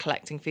in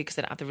collecting food because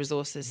they don't have the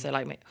resources. So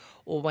like,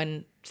 or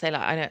when, say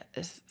like, I know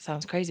this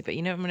sounds crazy, but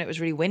you know when it was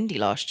really windy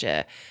last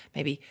year,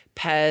 maybe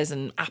pears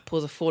and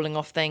apples are falling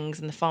off things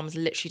and the farmers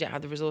literally don't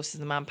have the resources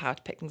and the manpower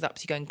to pick things up.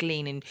 So you go and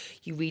glean and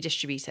you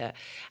redistribute it.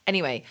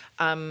 Anyway,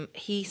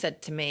 he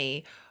said to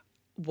me,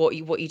 what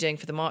are you doing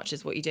for the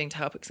marches? What are you doing to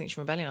help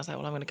Extinction Rebellion? I was like,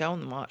 well, I'm going to go on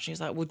the march. And he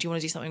was like, well, do you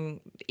want to do something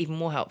even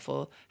more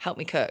helpful? Help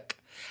me cook.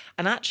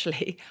 And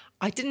actually,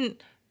 I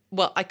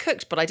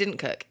cooked, but I didn't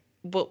cook.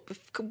 Well,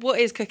 what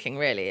is cooking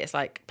really? It's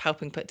like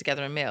helping put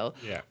together a meal.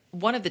 Yeah.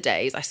 One of the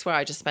days, I swear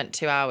I just spent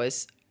 2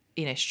 hours,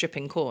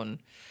 stripping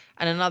corn.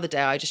 And another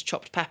day I just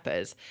chopped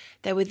peppers.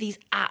 There were these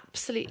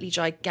absolutely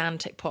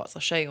gigantic pots.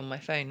 I'll show you on my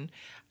phone.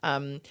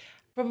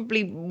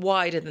 Probably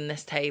wider than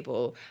this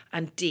table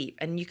and deep.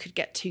 And you could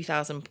get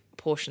 2,000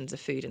 portions of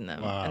food in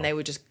them. Wow. And they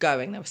were just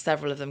going. There were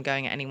several of them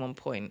going at any one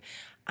point.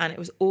 And it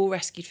was all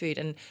rescued food.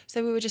 And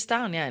so we were just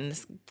down, in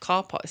this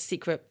car park, a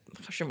secret,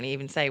 I shouldn't really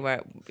even say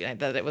where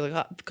that it was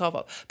a car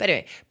park. But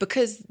anyway,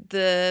 because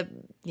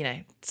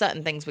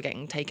certain things were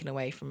getting taken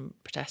away from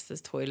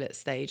protesters, toilets,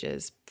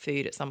 stages,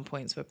 food at some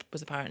points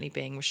was apparently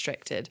being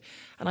restricted.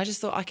 And I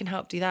just thought I can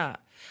help do that.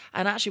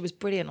 And actually it was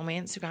brilliant. On my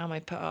Instagram, I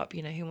put up,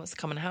 who wants to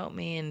come and help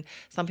me? And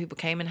some people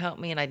came and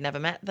helped me and I'd never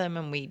met them.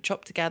 And we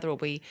chopped together or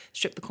we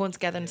stripped the corn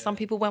together. And some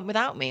people went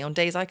without me on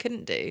days I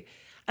couldn't do.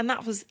 And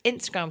that was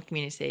Instagram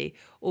community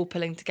all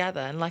pulling together.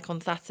 And like on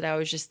Saturday, I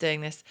was just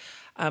doing this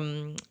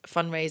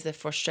fundraiser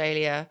for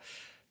Australia.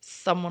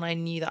 Someone I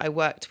knew that I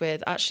worked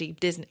with, actually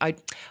Disney.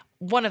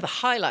 One of the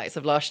highlights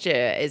of last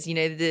year is,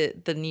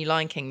 the new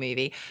Lion King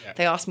movie. Yeah.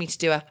 They asked me to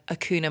do a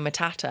Hakuna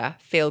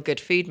Matata feel good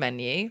food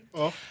menu.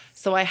 Oh.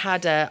 So I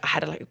had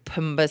like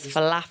Pumbaa's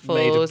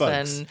falafels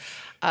and.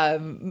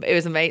 It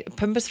was amazing.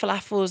 Pumbaa's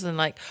falafels, and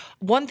like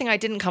one thing I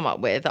didn't come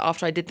up with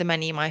after I did the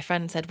menu, my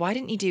friend said, "Why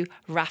didn't you do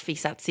Rafi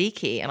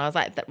Tzatziki?" And I was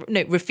like,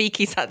 "No,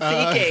 Rafiki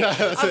Tzatziki."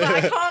 I was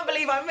like, I can't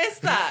believe I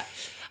missed that.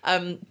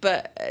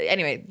 But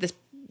anyway, this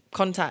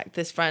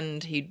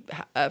friend who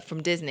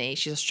from Disney,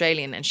 she's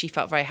Australian, and she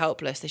felt very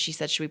helpless. So she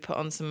said, "Should we put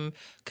on some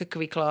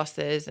cookery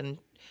classes and?"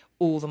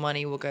 All the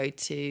money will go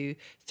to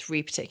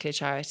 3 particular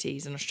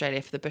charities in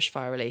Australia for the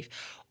bushfire relief.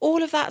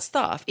 All of that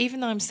stuff, even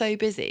though I'm so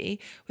busy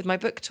with my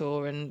book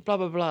tour and blah,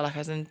 blah, blah, like I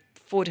was in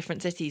 4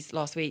 different cities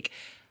last week,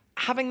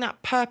 having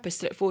that purpose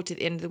to look forward to at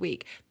the end of the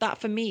week, that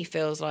for me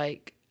feels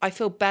like I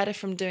feel better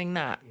from doing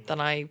that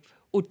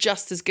or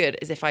just as good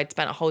as if I'd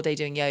spent a whole day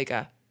doing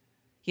yoga,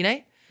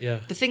 Yeah.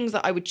 The things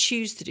that I would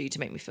choose to do to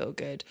make me feel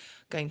good,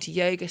 going to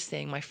yoga,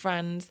 seeing my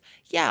friends.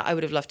 Yeah, I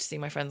would have loved to see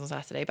my friends on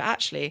Saturday, but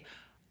actually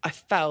I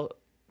felt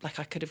like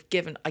I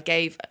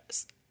gave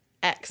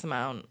X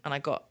amount and I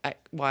got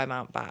Y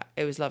amount back.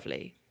 It was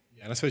lovely.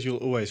 Yeah, and I suppose you'll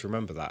always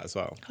remember that as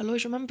well. I'll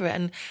always remember it.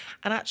 And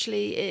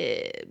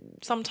actually,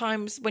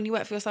 sometimes when you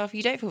work for yourself,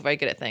 you don't feel very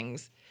good at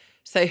things.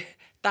 So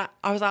that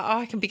I was like,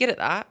 I can be good at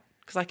that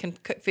because I can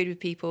cook food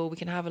with people. We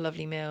can have a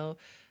lovely meal.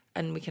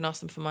 and we can ask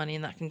them for money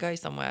and that can go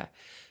somewhere.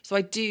 So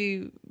I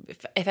do,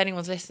 if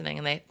anyone's listening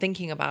and they're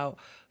thinking about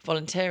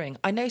volunteering,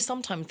 I know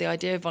sometimes the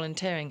idea of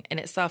volunteering in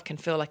itself can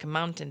feel like a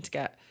mountain to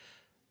get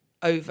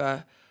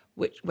over.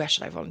 Where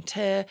should I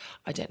volunteer?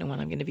 I don't know when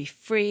I'm going to be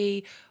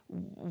free.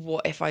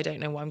 What if I don't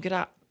know what I'm good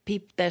at?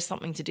 There's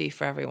something to do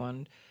for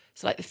everyone.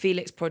 So like the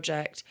Felix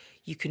Project,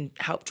 you can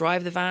help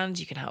drive the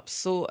vans, you can help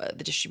sort at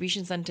the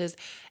distribution centres.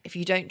 If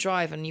you don't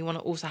drive and you want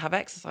to also have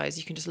exercise,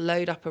 you can just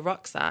load up a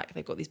rucksack.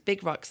 They've got these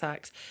big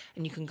rucksacks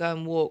and you can go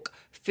and walk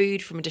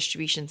food from a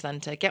distribution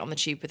centre, get on the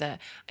tube with it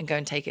and go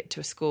and take it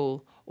to a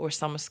school or a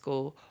summer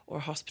school or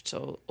a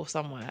hospital or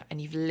somewhere. And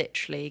you've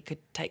literally could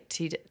take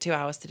 2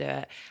 hours to do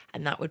it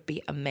and that would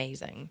be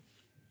amazing.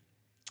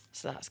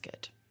 So that's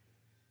good.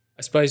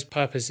 I suppose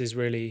purpose is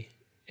really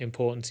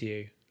important to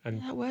you. And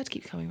that word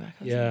keeps coming back.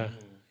 Yeah,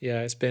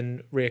 it's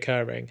been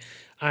reoccurring.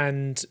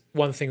 And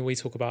one thing we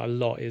talk about a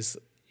lot is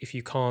if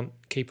you can't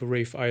keep a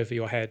roof over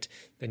your head,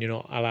 then you're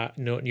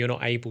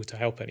not able to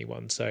help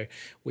anyone. So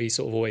we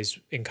sort of always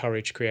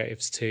encourage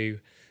creatives to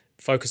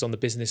focus on the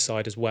business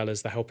side as well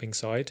as the helping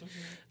side.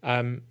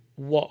 Mm-hmm.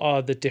 What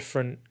are the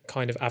different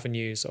kind of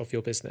avenues of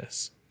your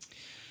business?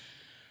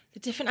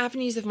 The different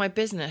avenues of my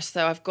business.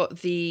 So I've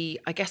got the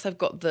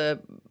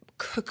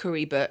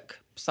cookery book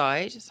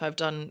side. So I've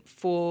done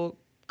 4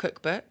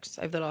 cookbooks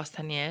over the last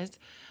 10 years.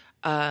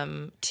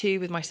 2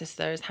 with my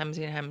sister as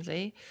Hemsley and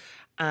Hemsley,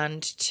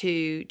 and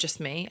 2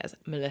 just me as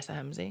Melissa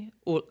Hemsley.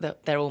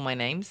 They're all my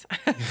names.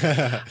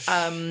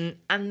 And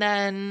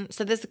then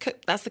so there's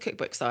that's the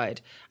cookbook side.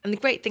 And the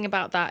great thing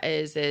about that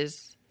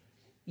is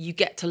you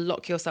get to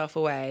lock yourself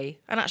away,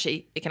 and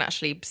actually it can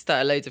actually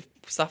stir loads of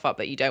stuff up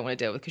that you don't want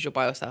to deal with because you're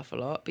by yourself a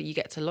lot, but you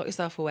get to lock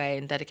yourself away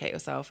and dedicate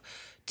yourself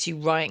to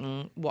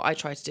writing. What I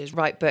try to do is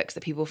write books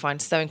that people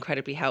find so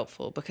incredibly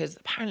helpful, because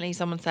apparently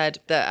someone said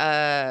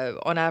that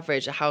on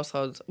average a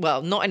household,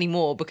 well, not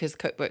anymore because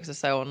cookbooks are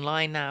so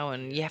online now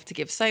and you have to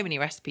give so many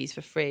recipes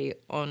for free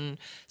on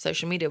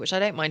social media, which I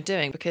don't mind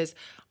doing because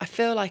I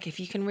feel like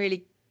if you can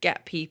really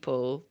get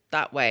people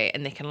that way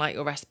and they can like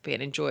your recipe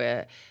and enjoy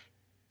it,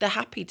 they're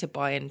happy to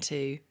buy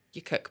into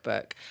your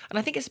cookbook. And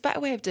I think it's a better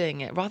way of doing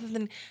it rather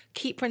than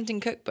keep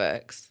printing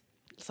cookbooks.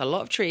 It's a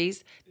lot of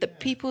trees that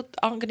people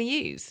aren't going to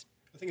use.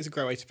 I think it's a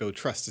great way to build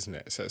trust, isn't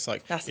it? So it's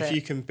like, if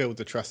you can build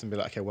the trust and be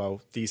like, okay,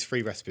 well, these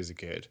free recipes are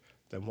good,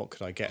 then what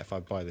could I get if I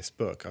buy this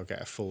book? I'll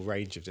get a full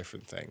range of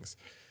different things.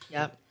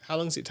 Yeah. How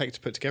long does it take to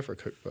put together a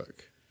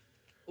cookbook?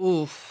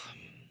 Oof.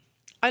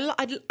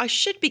 I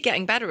should be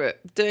getting better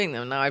at doing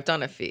them now. I've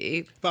done a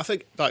few. But I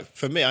think, like,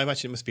 for me, I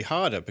imagine it must be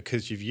harder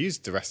because you've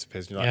used the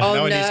recipes. And you're like,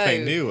 now I need to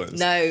make new ones.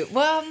 No.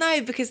 Well, no,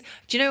 because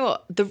do you know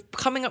what?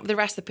 Coming up with the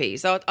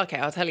recipes, I'll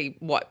tell you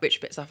which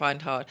bits I find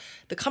hard.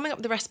 The coming up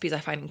with the recipes I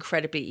find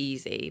incredibly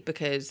easy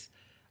because,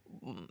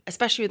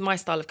 especially with my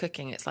style of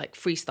cooking, it's like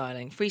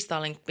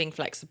freestyling, being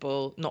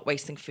flexible, not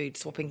wasting food,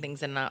 swapping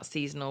things in and out,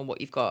 seasonal,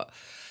 what you've got.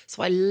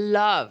 So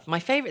my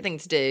favourite thing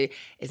to do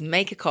is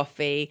make a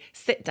coffee,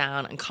 sit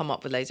down and come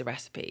up with loads of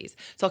recipes.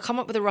 So I'll come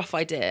up with a rough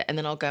idea and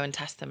then I'll go and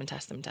test them.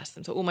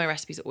 So all my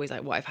recipes are always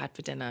like what I've had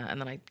for dinner, and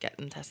then I get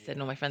them tested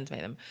and all my friends make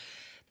them.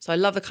 So I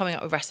love the coming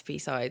up with recipe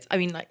sides. I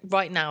mean, like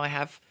right now I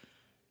have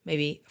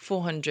maybe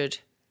 400,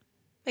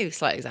 maybe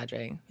slightly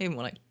exaggerating, maybe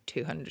more like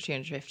 200,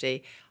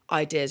 250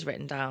 ideas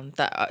written down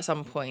that at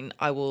some point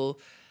I will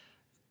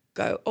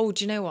go, oh,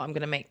 do you know what? I'm going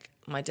to make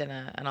my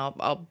dinner and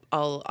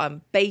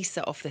I'll base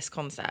it off this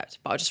concept,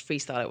 but I'll just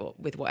freestyle it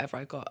with whatever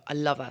I got. I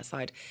love that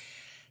side.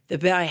 The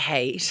bit I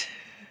hate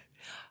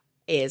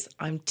is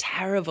I'm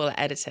terrible at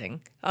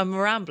editing. I'm a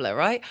rambler,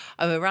 right?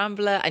 I'm a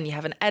rambler and you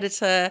have an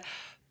editor,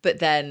 but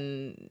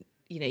then,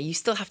 you know, you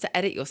still have to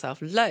edit yourself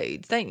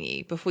loads, don't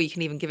you? Before you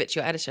can even give it to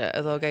your editor,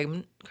 or they'll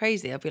go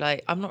crazy. I'll be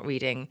like, I'm not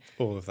reading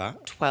all of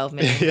that 12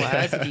 million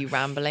words of you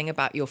rambling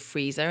about your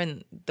freezer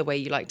and the way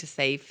you like to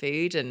save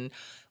food. And,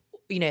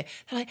 you know,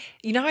 they're like,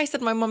 you know, I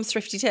said my mum's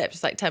thrifty tips,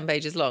 it's like 10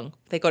 pages long.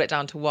 They got it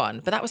down to 1,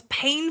 but that was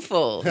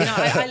painful. You know,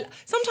 I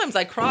sometimes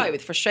I cry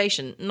with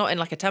frustration, not in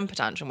like a temper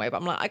tantrum way, but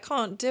I'm like, I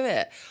can't do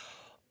it.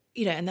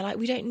 You know, and they're like,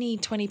 we don't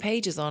need 20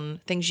 pages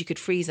on things you could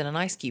freeze in an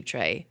ice cube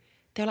tray.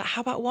 They're like,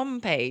 how about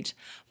 1 page?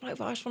 I'm like,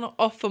 well, I just want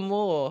to offer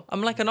more.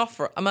 I'm like an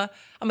offerer. I'm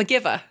a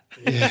giver.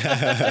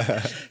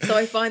 Yeah. So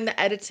I find the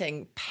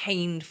editing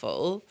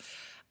painful.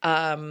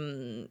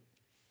 And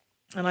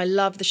I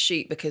love the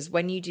shoot because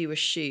when you do a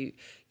shoot,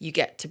 you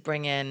get to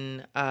bring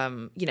in,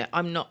 you know,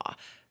 I'm not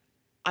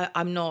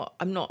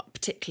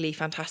particularly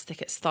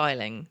fantastic at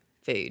styling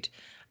food.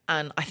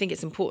 And I think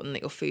it's important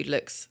that your food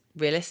looks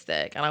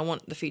realistic. And I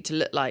want the food to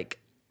look like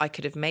I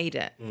could have made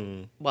it.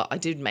 Well, I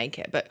did make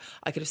it, but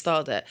I could have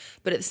styled it.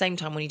 But at the same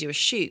time, when you do a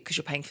shoot, because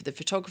you're paying for the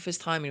photographer's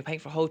time and you're paying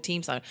for a whole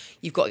team's time,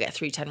 you've got to get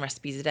through 10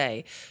 recipes a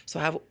day. So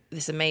I have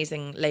this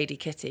amazing lady,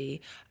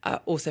 Kitty,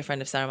 also a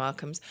friend of Sarah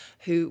Malcolm's,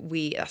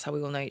 that's how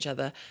we all know each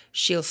other.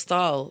 She'll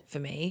style for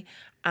me.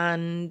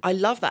 And I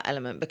love that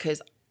element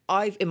because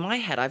in my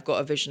head, I've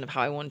got a vision of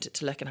how I want it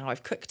to look and how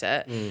I've cooked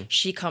it.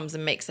 She comes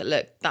and makes it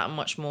look that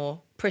much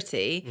more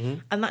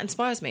pretty. And that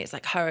inspires me. It's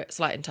like her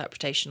slight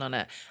interpretation on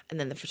it. And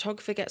then the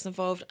photographer gets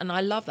involved. And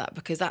I love that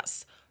because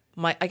that's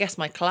my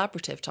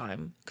collaborative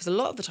time. Because a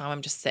lot of the time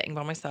I'm just sitting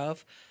by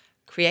myself,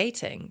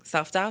 creating,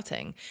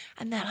 self-doubting.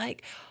 And they're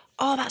like,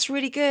 oh, that's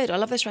really good. I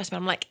love this recipe.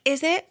 I'm like,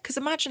 is it? Because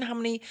imagine how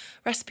many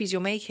recipes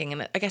you're making.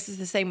 And I guess it's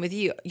the same with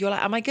you. You're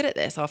like, am I good at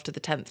this after the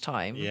 10th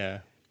time? Yeah.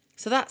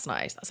 So that's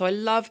nice. So I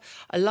love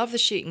the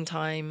shooting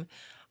time.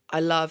 I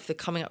love the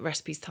coming up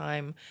recipes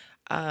time.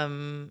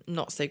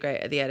 Not so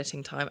great at the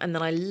editing time. And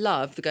then I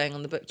love the going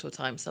on the book tour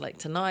time. So like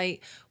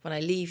tonight, when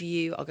I leave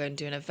you, I'll go and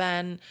do an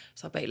event.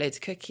 So I'll bake loads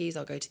of cookies.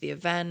 I'll go to the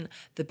event.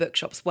 The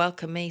bookshops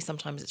welcome me.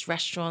 Sometimes it's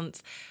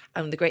restaurants.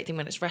 And the great thing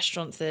when it's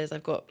restaurants is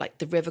I've got like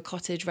the River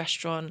Cottage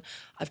restaurant.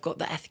 I've got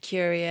the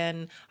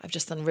Epicurean. I've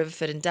just done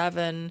Riverford in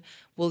Devon.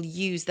 We'll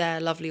use their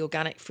lovely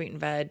organic fruit and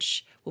veg.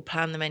 We'll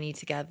plan the menu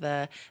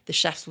together. The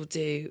chefs will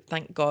do,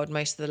 thank God,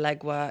 most of the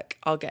legwork.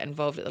 I'll get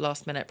involved at the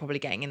last minute, probably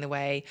getting in the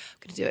way.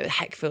 I'm going to do it at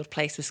Heckfield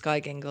Place with Sky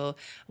Gingle,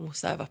 and we'll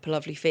serve up a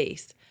lovely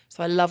feast.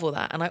 So I love all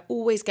that. And I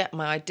always get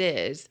my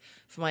ideas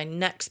for my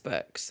next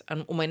books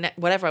and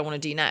whatever I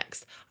want to do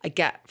next, I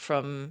get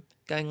from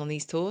going on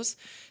these tours.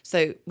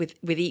 So with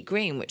Eat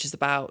Green, which is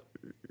about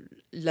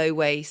low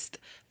waste,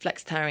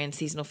 flexitarian,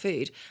 seasonal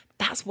food,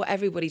 that's what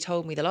everybody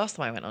told me the last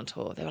time I went on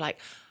tour. They were like,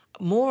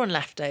 more on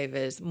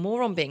leftovers,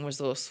 more on being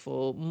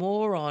resourceful,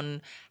 more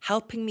on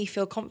helping me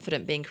feel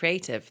confident being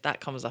creative. That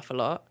comes up a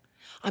lot.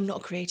 I'm not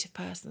a creative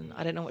person.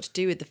 I don't know what to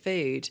do with the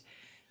food.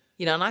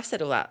 You know, and I've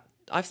said all that.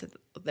 I've said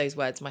those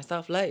words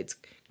myself loads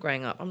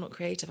growing up. I'm not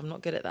creative. I'm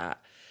not good at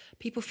that.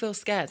 People feel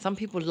scared. Some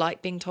people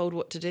like being told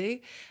what to do.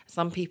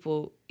 Some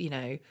people, you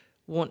know,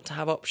 want to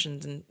have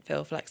options and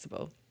feel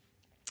flexible.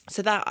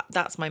 So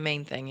that's my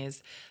main thing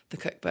is the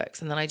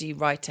cookbooks. And then I do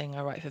writing.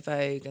 I write for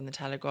Vogue and The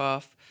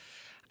Telegraph.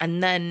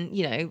 And then,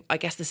 you know, I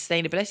guess the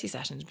sustainability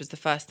sessions was the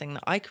first thing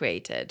that I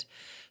created.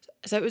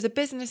 So it was a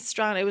business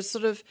strand. It was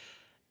sort of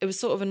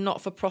a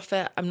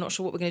not-for-profit. I'm not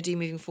sure what we're going to do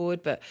moving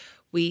forward, but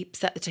we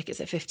set the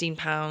tickets at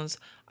 £15.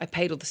 I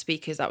paid all the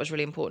speakers. That was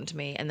really important to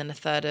me. And then a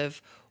third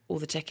of all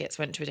the tickets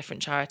went to a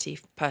different charity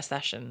per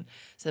session.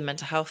 So the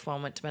mental health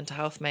one went to Mental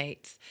Health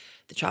Mates.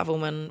 The travel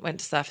one went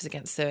to Surfers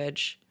Against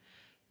Sewage.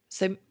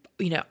 So,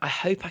 you know, I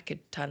hope I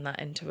could turn that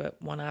into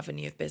one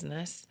avenue of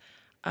business.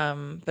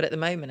 But at the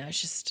moment, I'm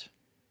just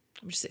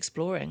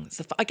exploring.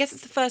 So I guess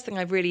it's the first thing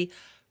I've really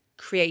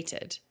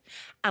created.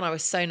 And I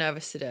was so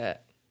nervous to do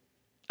it.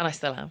 And I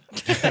still am.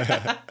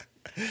 But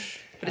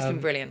it's been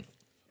brilliant.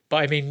 But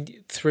I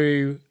mean,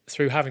 through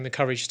having the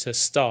courage to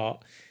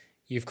start,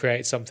 you've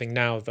created something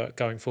now that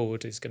going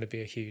forward is going to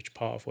be a huge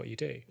part of what you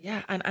do.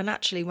 Yeah, and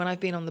actually, when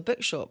I've been on the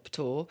bookshop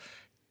tour,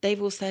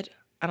 they've all said,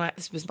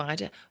 this was my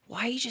idea,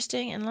 why are you just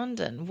doing it in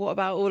London? What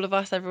about all of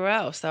us everywhere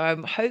else? So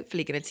I'm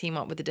hopefully going to team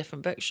up with the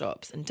different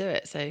bookshops and do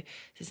it. So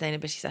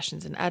sustainability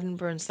sessions in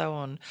Edinburgh and so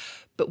on.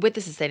 But with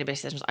the sustainability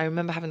sessions, I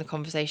remember having the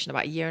conversation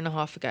about a year and a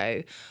half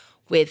ago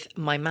with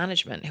my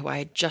management, who I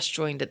had just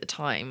joined at the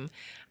time.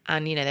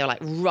 And, you know, they were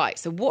like, right,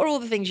 so what are all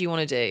the things you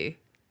want to do?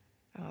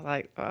 And I was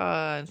like,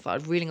 and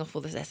started reeling off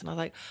all this. And I was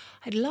like,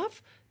 I'd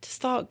love to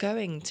start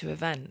going to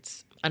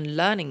events and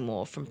learning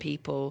more from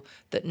people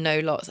that know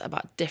lots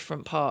about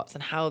different parts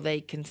and how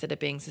they consider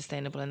being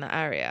sustainable in that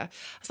area.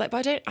 I was like,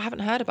 but I haven't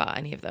heard about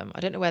any of them.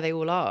 I don't know where they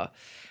all are.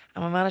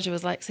 And my manager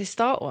was like, so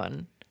start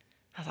one.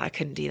 I was like, I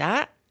couldn't do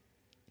that.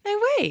 No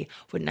way.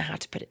 Wouldn't know how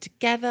to put it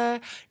together.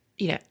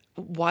 You know,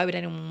 why would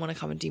anyone want to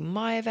come and do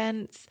my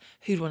events?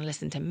 Who'd want to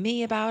listen to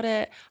me about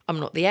it? I'm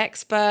not the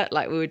expert,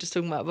 like we were just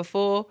talking about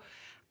before.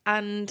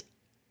 And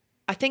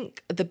I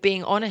think the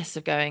being honest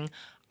of going,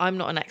 I'm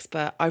not an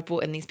expert, I've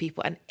brought in these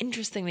people. And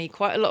interestingly,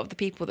 quite a lot of the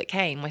people that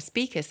came, my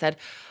speakers said,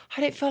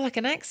 I don't feel like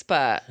an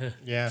expert.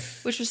 Yeah.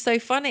 Which was so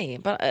funny.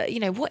 But,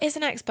 you know, what is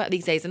an expert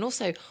these days? And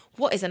also,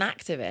 what is an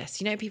activist?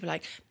 You know, people are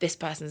like, this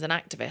person's an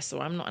activist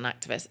or I'm not an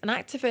activist. An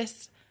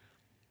activist,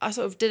 I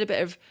sort of did a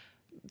bit of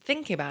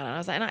thinking about it. And I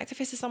was like, an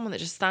activist is someone that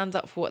just stands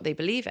up for what they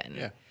believe in.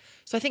 Yeah.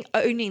 So I think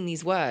owning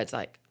these words,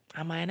 like,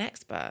 am I an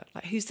expert?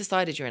 Like, who's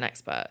decided you're an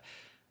expert?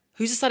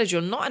 Who's decided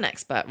you're not an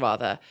expert,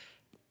 rather?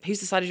 Who's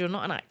decided you're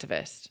not an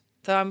activist?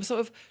 So I'm sort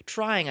of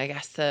trying, I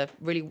guess, to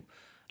really,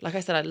 like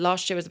I said,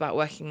 last year was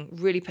about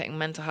really putting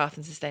mental health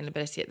and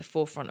sustainability at the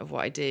forefront of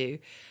what I do,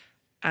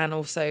 and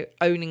also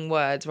owning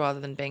words rather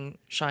than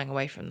shying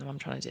away from them. I'm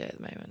trying to do it at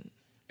the moment.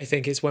 I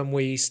think it's when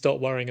we stop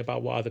worrying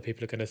about what other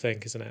people are going to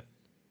think, isn't it?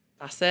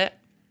 That's it.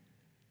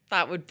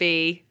 That would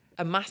be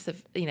a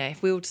massive, you know,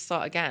 if we were to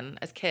start again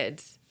as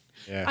kids.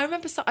 Yeah. I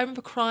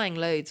remember crying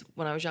loads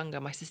when I was younger.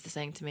 My sister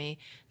saying to me,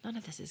 none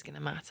of this is going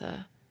to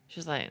matter. She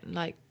was like,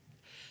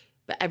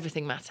 but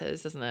everything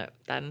matters, doesn't it,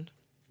 then?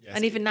 Yes.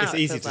 And even now it's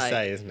easy to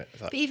say, isn't it?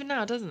 But even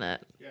now, doesn't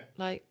it? Yeah.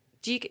 Like,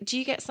 do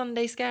you get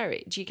Sunday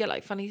scary? Do you get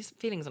like funny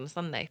feelings on a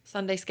Sunday?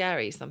 Sunday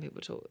scary, some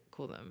people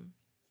call them.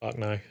 Fuck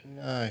no.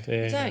 No.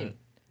 You don't?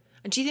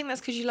 And do you think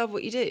that's because you love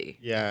what you do?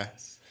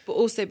 Yes. But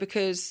also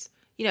because,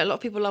 you know, a lot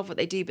of people love what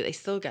they do, but they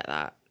still get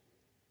that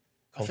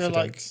I feel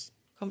like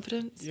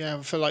confidence?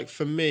 Yeah,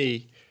 for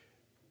me,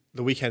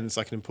 the weekend's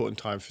like an important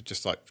time for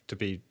just like to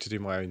do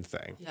my own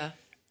thing. Yeah.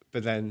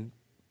 But then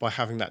by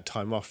having that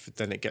time off,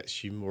 then it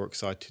gets you more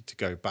excited to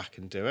go back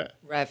and do it.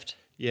 Revved.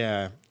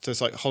 Yeah. So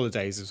it's like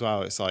holidays as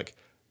well. It's like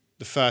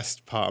the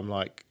first part I'm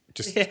like,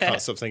 just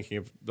can't stop thinking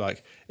of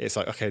like, it's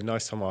like, okay,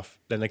 nice time off.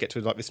 Then I get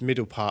to like this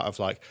middle part of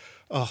like,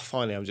 oh,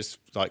 finally I'm just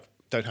like,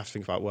 don't have to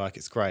think about work.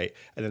 It's great.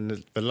 And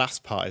then the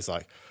last part is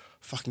like,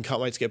 fucking can't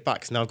wait to get back.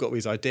 Because now I've got all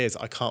these ideas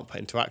I can't put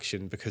into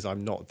action because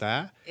I'm not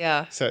there.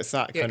 Yeah. So it's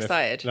that You're kind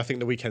excited. of, and I think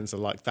the weekends are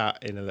like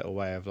that in a little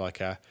way of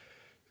like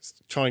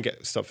try and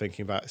stop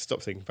thinking about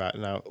it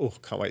now. Oh,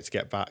 can't wait to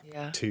get back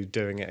to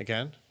doing it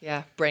again.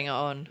 Yeah. Bring it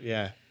on.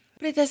 Yeah.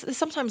 But there's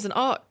sometimes an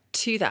art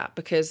to that,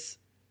 because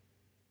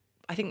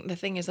I think the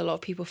thing is a lot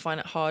of people find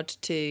it hard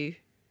to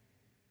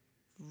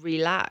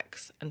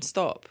relax and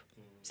stop.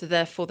 So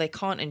therefore they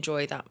can't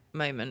enjoy that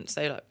moment.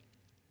 So like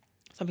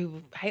some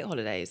people hate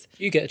holidays.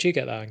 Do you get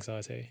that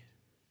anxiety?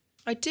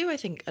 I do, I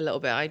think, a little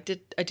bit. I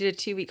did a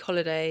 2-week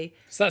holiday.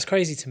 So that's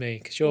crazy to me,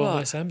 because you're What?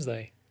 my Sam's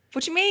Day.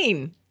 What do you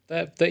mean?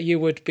 That you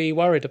would be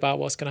worried about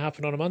what's going to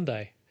happen on a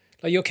Monday.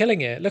 Like, you're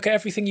killing it. Look at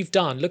everything you've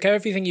done. Look at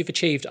everything you've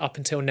achieved up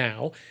until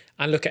now,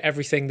 and look at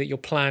everything that you're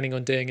planning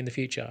on doing in the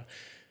future.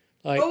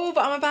 Like, Oh,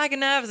 but I'm a bag of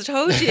nerves. I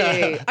told you.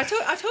 I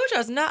told you I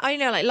was not. I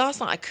know. Like last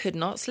night, I could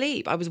not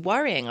sleep. I was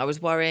worrying.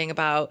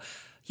 About,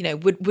 you know,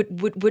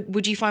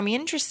 would you find me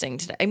interesting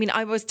today? I mean,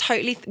 I was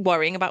totally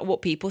worrying about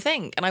what people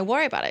think, and I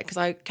worry about it because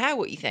I care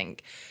what you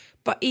think.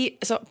 But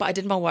I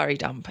did my worry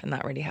dump, and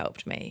that really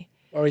helped me.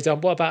 worry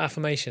done. What about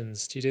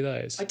affirmations? Do you do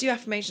those? I do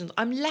affirmations.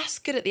 I'm less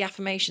good at the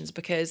affirmations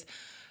because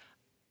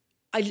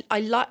I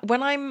like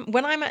when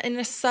I'm in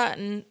a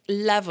certain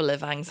level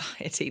of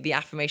anxiety, the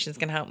affirmations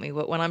can help me.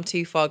 But when I'm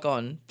too far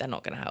gone, they're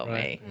not going to help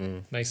me.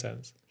 Makes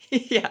sense.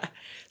 Yeah.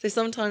 So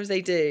sometimes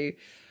they do,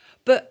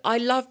 but I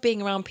love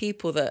being around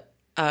people that,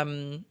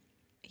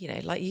 you know,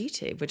 like you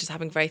two. We're just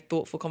having very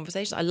thoughtful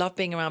conversations. I love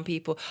being around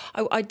people.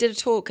 I did a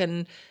talk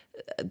and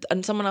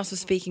someone else was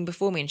speaking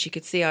before me, and she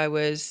could see I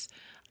was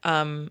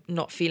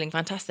not feeling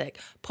fantastic.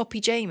 Poppy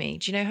Jamie,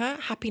 do you know her?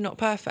 Happy Not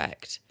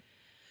Perfect.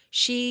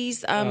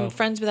 She's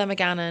friends with Emma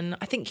Gannon.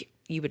 I think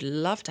you would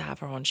love to have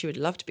her on. She would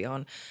love to be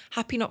on.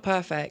 Happy Not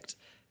Perfect.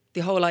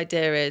 The whole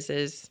idea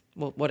is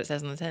well, what it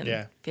says on the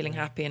tin. Feeling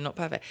happy and not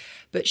perfect.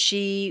 But so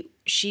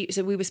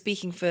we were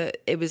speaking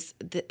it was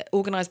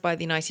organised by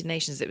the United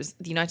Nations. It was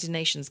the United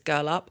Nations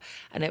Girl Up,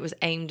 and it was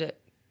aimed at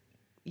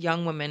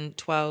young women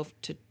 12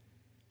 to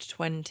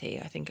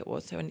 20, I think it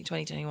was, so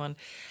 2021.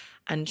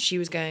 And she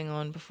was going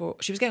on before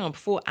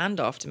and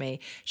after me.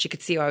 She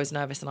could see I was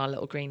nervous in our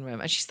little green room,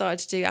 and she started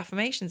to do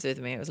affirmations with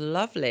me. It was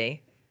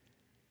lovely.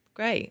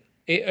 Great.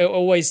 It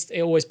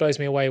always blows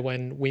me away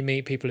when we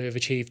meet people who have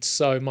achieved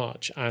so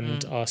much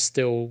and are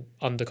still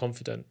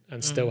underconfident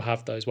and still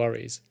have those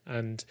worries.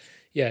 And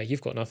yeah,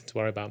 you've got nothing to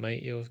worry about,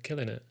 mate. You're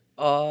killing it.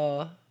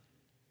 Oh,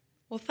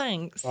 well,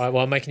 thanks. All right,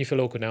 well, I'm making you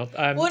feel awkward now.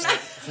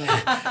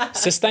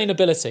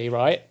 Sustainability,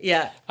 right?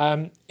 Yeah.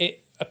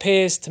 It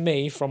appears to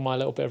me from my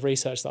little bit of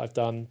research that I've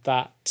done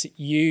that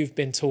you've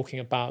been talking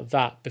about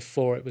that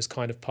before it was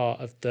kind of part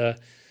of the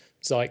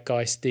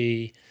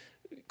zeitgeisty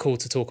call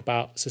to talk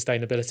about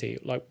sustainability.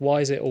 Like, why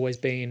has it always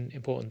been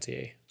important to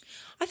you?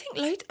 I think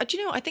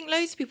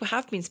loads of people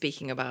have been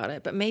speaking about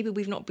it, but maybe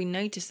we've not been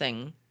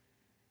noticing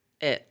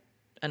it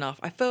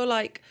enough. I feel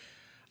like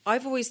I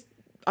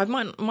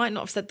might not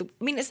have said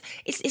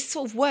it's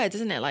sort of words,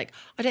 isn't it? Like,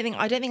 I don't think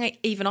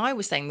I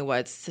was saying the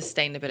word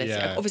sustainability.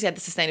 Yeah. I obviously had the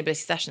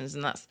sustainability sessions,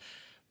 and that's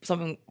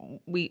something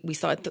we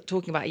started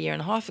talking about a year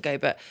and a half ago,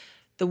 but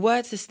the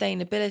word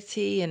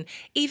sustainability, and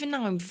even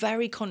now I'm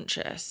very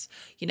conscious,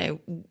 you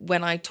know,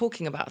 when I'm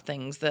talking about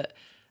things that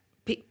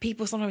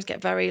people sometimes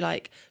get very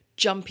like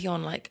jumpy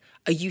on, like,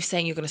 are you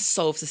saying you're going to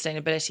solve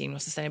sustainability in your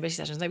sustainability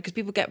sessions? No, because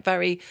people get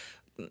very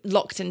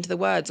locked into the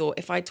words. Or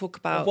if I talk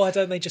about... Why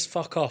don't they just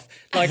fuck off?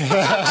 Like,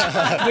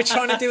 we're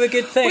trying to do a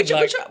good thing.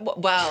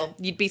 Well,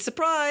 you'd be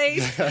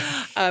surprised.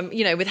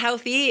 You know, with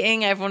healthy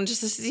eating, everyone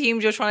just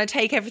assumes you're trying to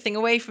take everything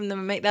away from them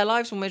and make their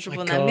lives more miserable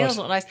and their meals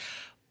not nice.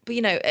 But,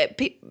 you know,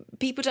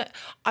 people don't...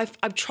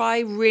 I've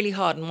tried really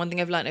hard, and one thing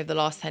I've learned over the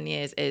last 10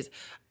 years is, a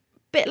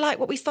bit like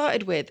what we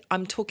started with,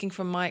 I'm talking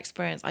from my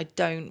experience. I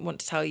don't want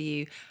to tell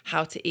you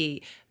how to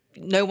eat.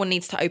 No one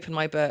needs to open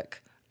my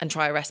book and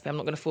try a recipe. I'm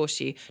not going to force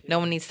you. No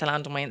one needs to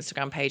land on my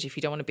Instagram page. If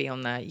you don't want to be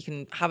on there, you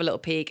can have a little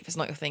peek. If it's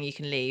not your thing, you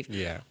can leave.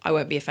 Yeah. I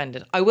won't be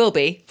offended. I will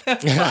be,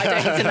 but I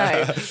don't need to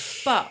know.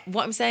 But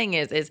what I'm saying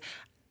is,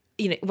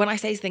 you know, when I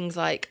say things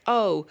like,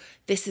 oh,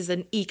 this is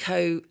an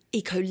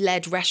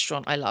eco-led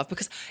restaurant I love,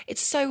 because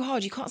it's so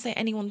hard. You can't say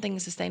any one thing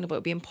is sustainable.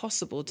 It'd be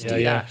impossible to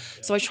do that.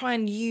 So I try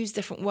and use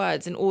different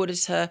words in order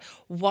to,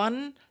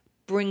 one,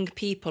 bring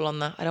people on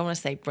the, I don't want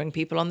to say bring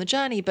people on the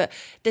journey, but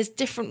there's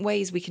different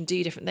ways we can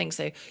do different things.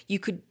 So you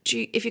could,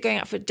 if you're going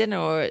out for dinner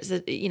or it's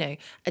a, you know,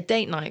 a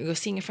date night or you're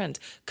seeing a friend,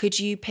 could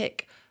you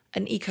pick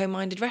an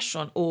eco-minded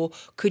restaurant, or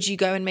could you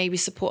go and maybe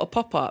support a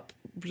pop-up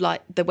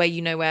like the way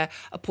you know where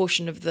a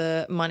portion of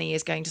the money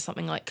is going to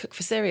something like Cook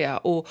for Syria.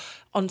 Or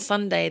on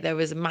Sunday there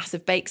was a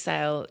massive bake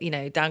sale, you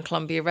know, down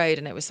Columbia Road,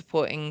 and it was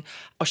supporting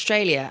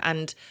Australia.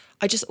 And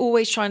I just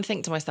always try and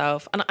think to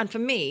myself, and for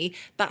me,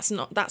 that's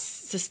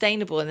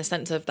sustainable in the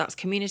sense of that's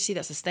community,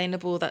 that's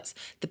sustainable, that's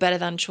the better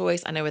than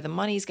choice. I know where the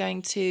money's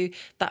going to.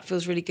 That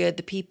feels really good.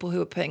 The people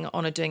who are putting it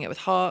on are doing it with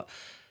heart.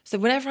 So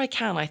whenever I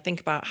can, I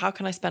think about how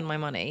can I spend my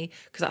money,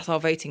 because that's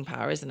our voting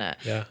power, isn't it?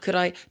 Yeah. Could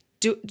I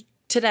do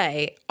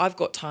today? I've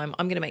got time.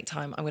 I'm going to make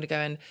time. I'm going to go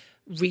and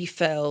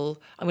refill.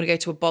 I'm going to go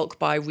to a bulk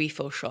buy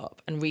refill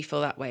shop and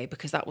refill that way,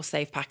 because that will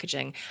save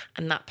packaging.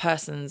 And that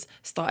person's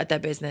started their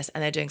business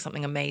and they're doing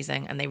something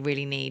amazing and they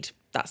really need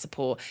that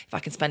support. If I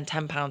can spend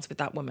 £10 with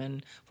that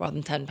woman rather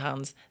than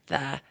 £10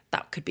 there,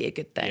 that could be a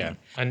good thing. Yeah.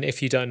 And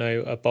if you don't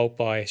know, a bulk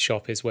buy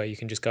shop is where you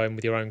can just go in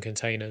with your own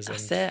containers and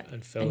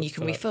fill. And you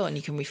can refill, and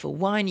you can refill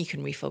wine, you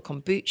can refill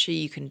kombucha,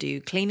 you can do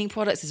cleaning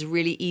products. Is a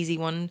really easy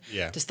one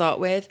to start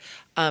with.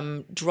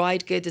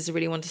 Dried goods is a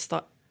really one to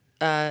start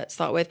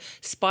with.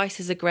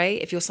 Spices are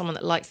great if you're someone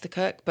that likes to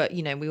cook, but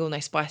you know, we all know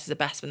spices are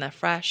best when they're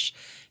fresh.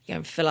 You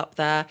can fill up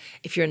there.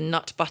 If you're a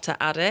nut butter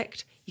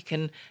addict, you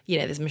can, you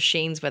know, there's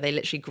machines where they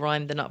literally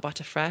grind the nut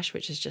butter fresh,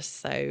 which is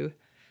just so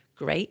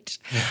great.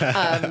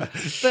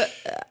 But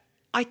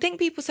I think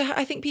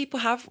people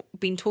have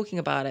been talking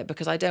about it,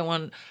 because I don't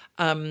want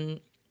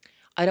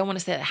to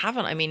say they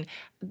haven't. I mean,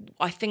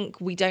 I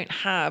think we don't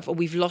have, or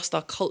we've lost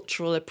our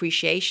cultural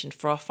appreciation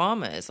for our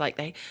farmers.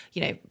 Like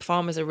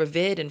farmers are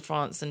revered in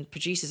France and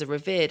producers are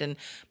revered. And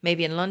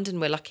maybe in London,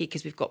 we're lucky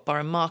because we've got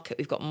Borough Market,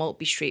 we've got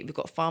Maltby Street, we've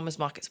got farmers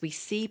markets. We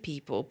see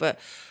people, but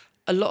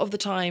a lot of the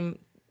time,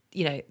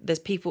 you know,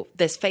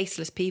 there's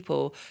faceless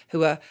people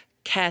who are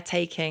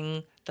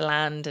caretaking the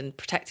land and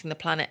protecting the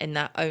planet in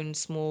their own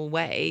small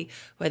way,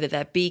 whether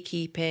they're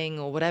beekeeping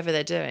or whatever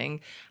they're doing.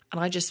 And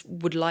I just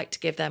would like to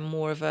give them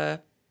more of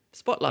a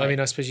spotlight. I mean,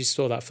 I suppose you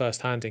saw that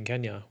firsthand in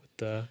Kenya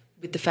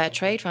with the Fair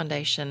Trade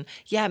Foundation.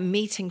 Yeah,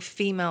 meeting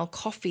female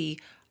coffee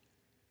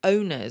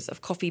owners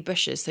of coffee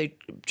bushes. So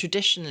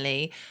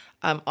traditionally,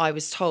 I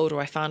was told, or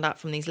I found out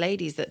from these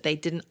ladies, that they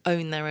didn't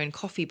own their own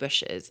coffee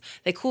bushes.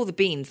 They call the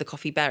beans the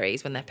coffee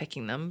berries when they're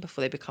picking them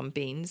before they become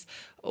beans,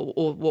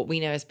 or what we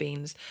know as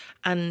beans.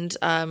 And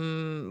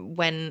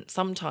when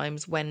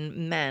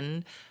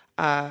men,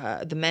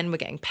 the men were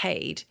getting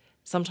paid,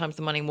 sometimes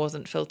the money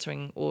wasn't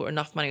filtering, or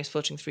enough money was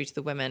filtering through to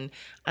the women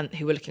and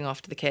who were looking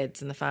after the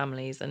kids and the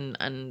families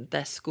and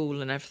their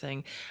school and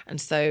everything.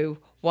 And so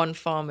one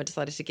farmer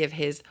decided to give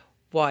his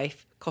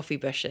wife coffee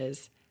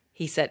bushes,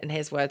 he said in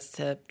his words,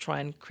 to try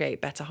and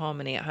create better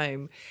harmony at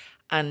home.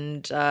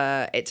 And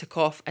it took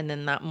off, and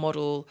then that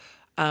model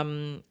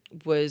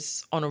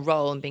was on a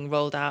roll and being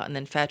rolled out, and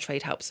then Fair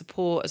Trade helped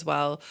support as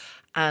well.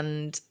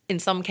 And in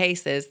some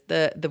cases,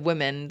 the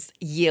women's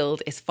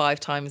yield is 5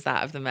 times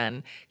that of the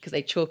men, because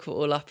they chalk it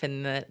all up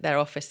in their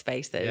office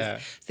spaces. Yeah.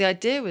 So the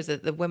idea was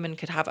that the women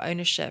could have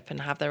ownership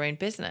and have their own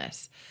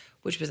business,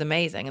 which was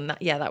amazing. And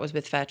that was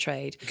with Fair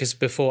Trade. Because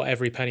before,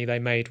 every penny they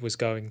made was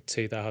going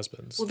to their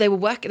husbands. Well, they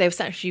were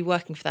essentially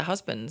working for their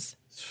husbands,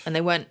 and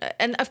they weren't.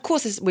 And of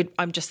course,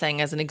 I'm just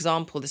saying as an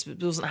example, this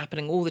wasn't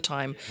happening all the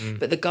time.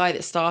 But the guy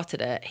that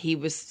started it, he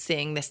was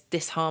seeing this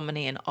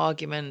disharmony and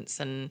arguments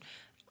and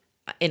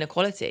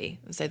inequality,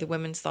 and so the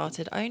women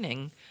started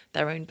owning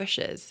their own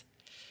bushes.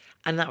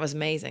 And that was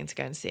amazing to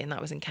go and see. And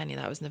that was in Kenya.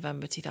 That was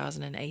November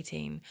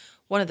 2018.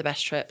 One of the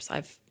best trips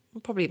I've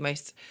probably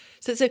most.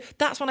 So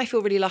that's when I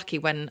feel really lucky,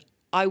 when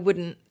that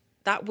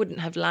wouldn't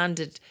have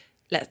landed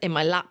in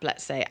my lap,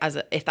 let's say,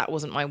 if that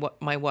wasn't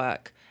my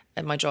work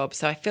and my job.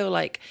 So I feel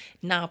like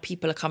now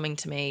people are coming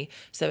to me.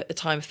 So at the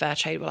time of Fair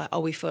Trade, we're like,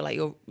 oh, we feel like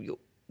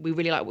we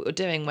really like what you're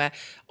doing, where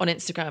on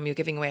Instagram you're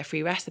giving away a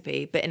free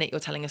recipe, but in it you're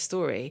telling a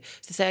story.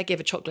 So say I give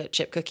a chocolate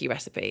chip cookie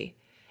recipe.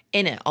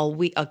 In it, I'll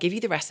give you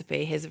the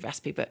recipe, here's the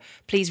recipe, but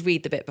please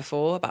read the bit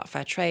before about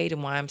Fair Trade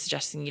and why I'm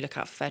suggesting you look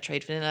out for Fair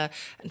Trade vanilla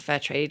and Fair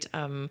Trade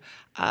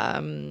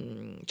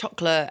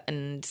chocolate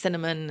and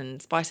cinnamon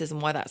and spices,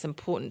 and why that's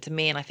important to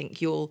me, and I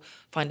think you'll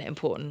find it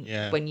important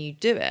when you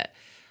do it.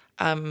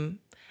 And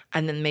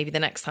then maybe the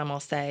next time I'll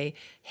say,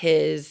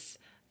 here's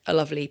a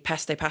lovely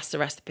pesto pasta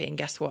recipe, and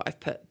guess what? I've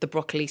put a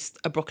broccoli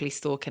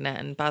stalk in it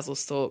and basil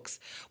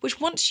stalks, which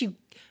once you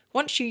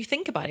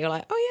think about it, you're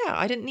like, oh yeah,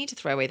 I didn't need to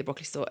throw away the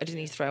broccoli stalk. I didn't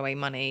need to throw away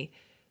money.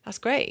 That's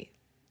great.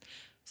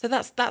 So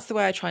that's the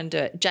way I try and do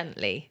it,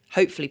 gently.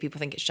 Hopefully people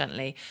think it's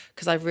gently,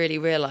 because I've really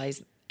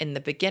realised in the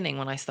beginning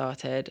when I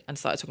started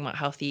talking about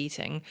healthy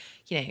eating,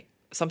 you know,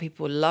 some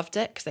people loved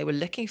it because they were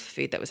looking for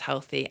food that was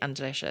healthy and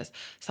delicious.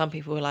 Some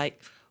people were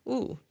like,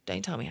 ooh,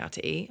 don't tell me how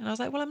to eat. And I was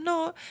like, well, I'm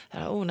not.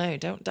 They're like, oh no, I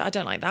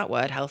don't like that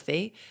word,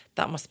 healthy.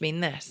 That must mean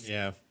this.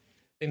 Yeah.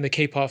 And the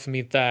key part for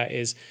me there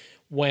is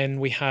when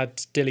we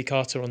had Dilly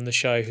Carter on the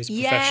show, who's a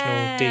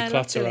professional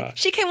declutterer.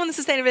 She came on the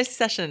sustainability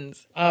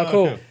sessions. Oh,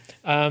 cool.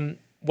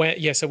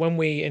 Okay. So when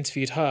we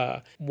interviewed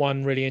her,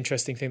 one really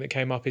interesting thing that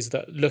came up is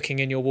that looking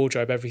in your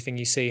wardrobe, everything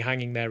you see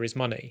hanging there is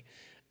money.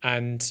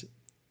 And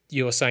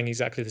you're saying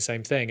exactly the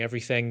same thing.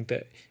 Everything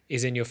that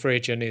is in your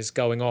fridge and is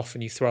going off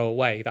and you throw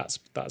away,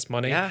 that's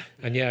money. Yeah.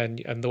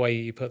 And the way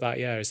you put that,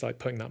 is like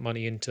putting that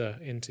money into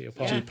your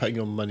pocket. So you're putting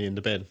your money in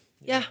the bin.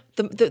 Yeah,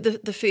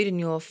 the food in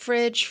your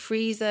fridge,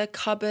 freezer,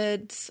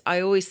 cupboards.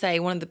 I always say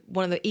one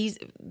of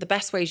the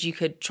best ways you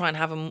could try and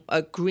have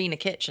a greener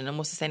kitchen, a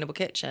more sustainable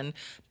kitchen,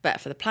 better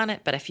for the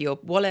planet, better for your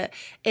wallet,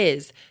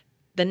 is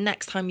the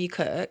next time you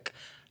cook,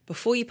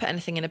 before you put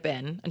anything in a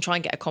bin, and try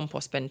and get a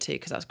compost bin too,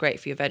 because that's great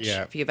for your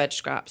veg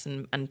scraps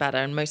and better.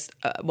 And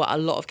a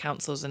lot of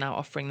councils are now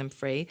offering them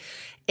free.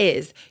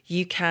 Is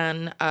you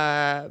can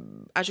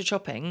as you're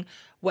chopping,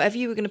 whatever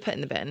you were going to put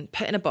in the bin,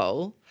 put in a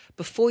bowl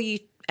before you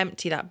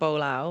empty that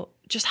bowl out.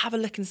 Just have a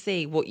look and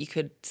see what you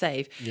could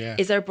save. Yeah.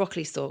 Is there a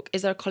broccoli stalk?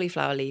 Is there a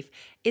cauliflower leaf?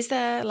 Is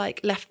there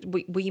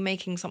were you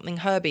making something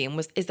herby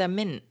and is there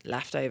mint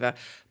left over?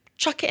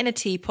 Chuck it in a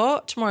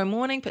teapot tomorrow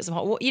morning, put some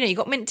hot water. You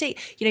got mint tea.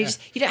 You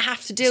don't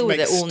have to deal with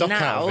it all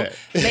now.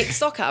 Make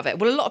stock out of it.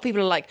 Well, a lot of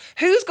people are like,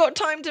 who's got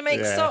time to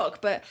make stock?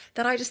 But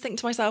then I just think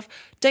to myself,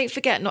 don't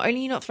forget, not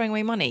only are you not throwing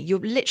away money, you're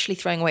literally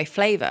throwing away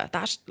flavour.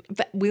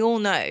 We all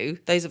know,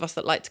 those of us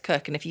that like to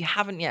cook, and if you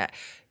haven't yet,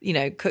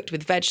 cooked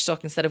with veg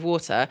stock instead of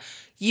water,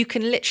 you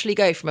can literally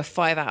go from a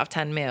 5 out of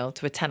 10 meal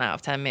to a 10 out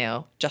of 10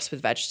 meal just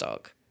with veg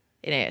stock.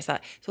 It's all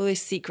those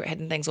secret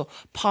hidden things, or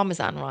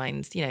Parmesan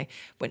rinds.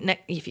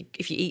 If you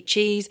eat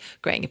cheese,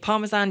 grating your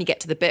Parmesan, you get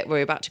to the bit where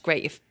you're about to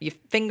grate your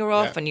finger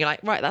off, and you're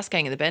like, right, that's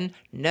going in the bin.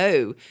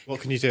 No.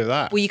 What can you do with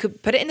that? Well, you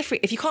could put it in the freezer.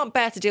 If you can't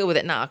bear to deal with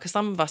it now, because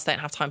some of us don't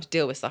have time to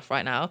deal with stuff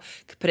right now,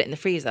 you could put it in the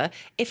freezer.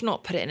 If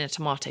not, put it in a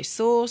tomato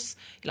sauce,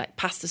 like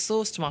pasta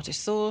sauce, tomato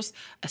sauce,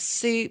 a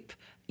soup,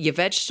 your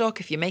veg stock,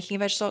 if you're making a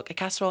veg stock, a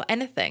casserole,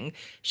 anything.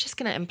 It's just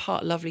going to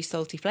impart lovely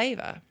salty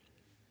flavour.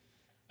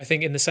 I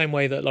think in the same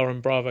way that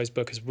Lauren Bravo's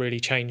book has really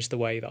changed the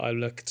way that I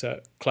looked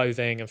at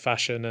clothing and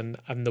fashion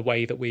and the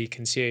way that we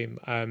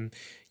consume,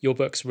 your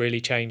book's really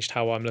changed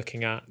how I'm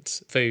looking at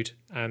food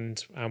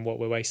and what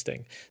we're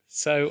wasting.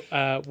 So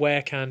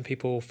where can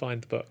people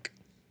find the book?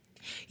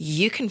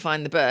 You can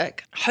find the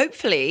book,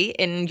 hopefully,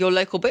 in your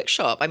local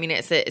bookshop. I mean,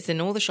 it's in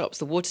all the shops,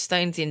 the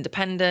Waterstones, the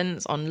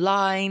Independents,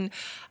 online.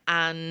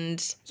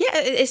 And yeah,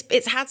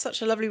 it's had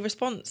such a lovely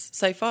response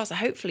so far. So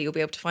hopefully you'll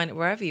be able to find it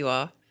wherever you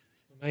are.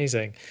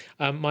 Amazing.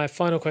 My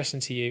final question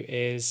to you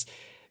is,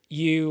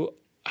 you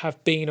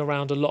have been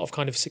around a lot of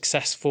kind of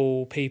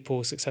successful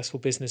people, successful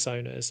business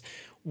owners.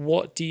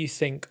 What do you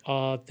think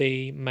are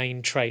the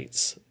main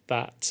traits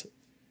that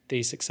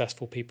these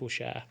successful people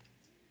share?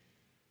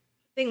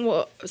 I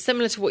think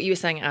similar to what you were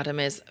saying, Adam,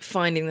 is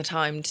finding the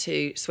time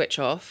to switch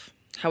off,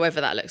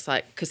 however that looks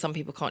like, because some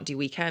people can't do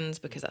weekends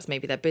because that's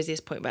maybe their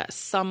busiest point, but at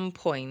some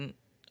point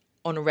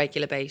on a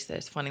regular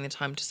basis, finding the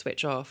time to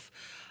switch off,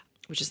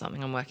 which is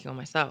something I'm working on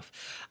myself.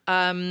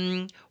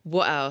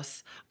 What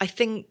else? I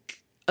think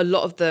a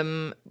lot of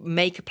them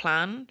make a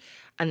plan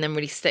and then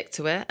really stick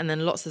to it. And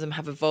then lots of them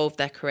have evolved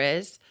their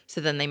careers.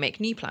 So then they make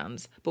new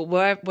plans. But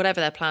whatever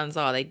their plans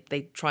are,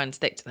 they try and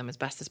stick to them as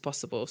best as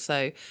possible.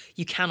 So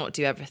you cannot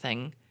do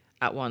everything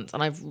at once.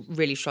 And I've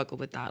really struggled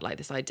with that, like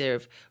this idea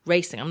of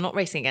racing. I'm not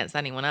racing against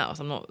anyone else.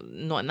 I'm not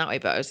in that way,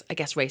 but I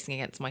guess racing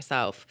against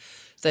myself.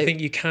 So I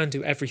think you can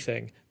do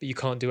everything, but you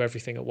can't do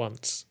everything at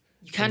once.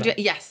 You can do it.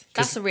 Yes,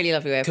 that's a really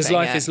lovely way of putting it.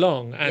 Because life is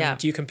long,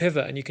 and you can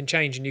pivot and you can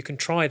change and you can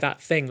try that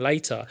thing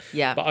later.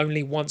 Yeah. But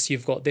only once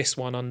you've got this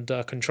one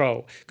under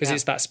control, because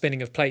it's that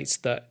spinning of plates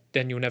that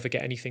then you'll never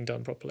get anything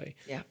done properly.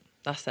 Yeah,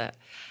 that's it.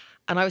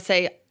 And I would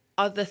say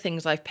other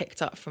things I've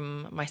picked up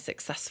from my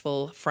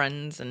successful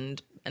friends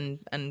and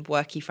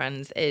worky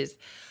friends is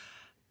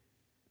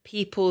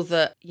people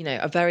that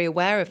are very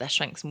aware of their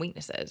strengths and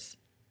weaknesses.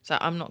 So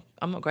I'm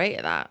not great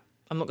at that.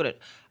 I'm not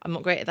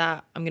great at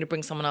that. I'm going to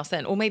bring someone else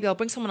in. Or maybe I'll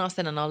bring someone else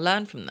in and I'll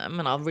learn from them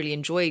and I'll really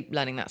enjoy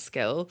learning that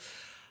skill.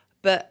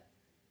 But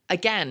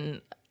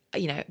again,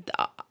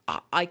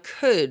 I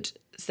could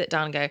sit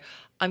down and go,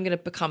 I'm going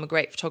to become a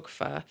great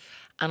photographer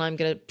and I'm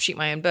going to shoot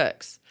my own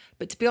books.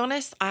 But to be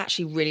honest, I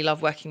actually really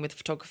love working with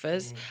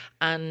photographers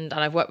and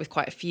I've worked with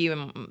quite a few.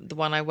 And the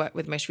one I worked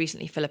with most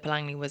recently, Philippa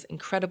Langley, was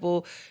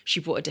incredible. She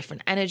brought a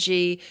different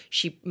energy.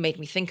 She made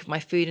me think of my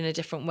food in a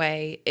different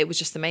way. It was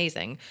just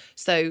amazing.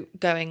 So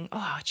going,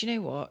 do you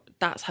know what?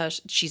 That's her.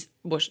 She's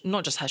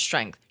not just her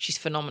strength. She's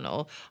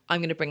phenomenal. I'm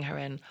going to bring her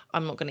in.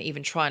 I'm not going to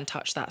even try and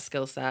touch that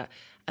skill set.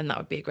 And that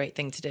would be a great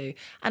thing to do.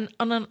 And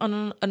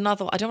on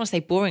another, I don't want to say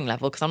boring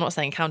level, because I'm not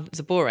saying accountants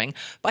are boring,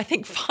 but I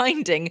think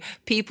finding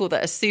people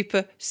that are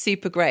super,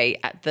 super great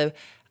at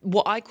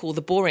what I call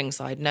the boring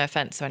side, no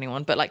offense to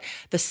anyone, but like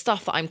the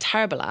stuff that I'm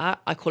terrible at,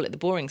 I call it the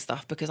boring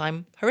stuff because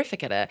I'm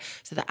horrific at it.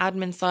 So the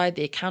admin side,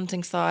 the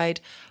accounting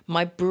side,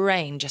 my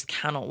brain just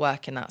cannot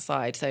work in that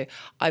side. So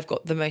I've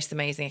got the most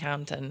amazing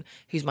accountant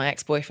who's my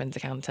ex-boyfriend's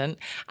accountant.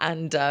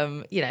 And,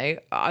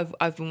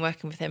 I've been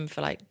working with him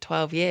for like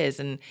 12 years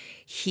and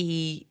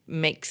he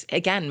makes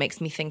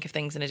me think of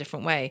things in a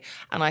different way.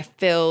 And I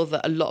feel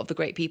that a lot of the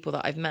great people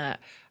that I've met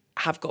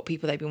have got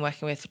people they've been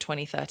working with for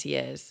 20, 30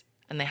 years.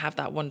 And they have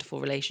that wonderful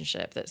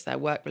relationship that's their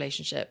work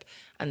relationship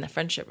and their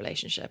friendship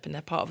relationship, and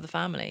they're part of the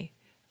family.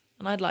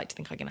 And I'd like to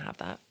think I'm going to have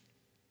that.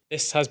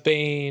 This has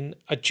been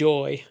a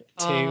joy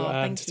to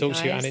thank to talk you,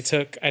 to you,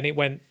 guys. and it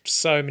went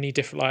so many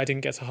different. Like, I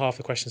didn't get to half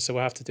the questions, so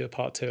we'll have to do a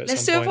part 2 at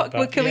Let's some do point. a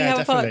part. Can we have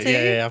a part 2?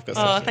 definitely. Yeah, I've got Oh,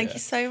 something, thank yeah. you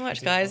so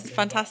much, guys. It's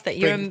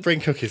fantastic. Bring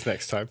cookies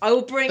next time. I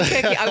will bring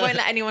cookies. I won't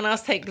let anyone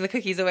else take the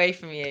cookies away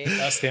from you.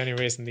 That's the only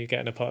reason you're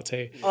getting a part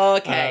 2.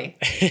 Okay.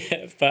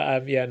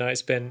 But yeah, no,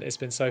 it's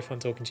been so fun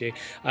talking to you.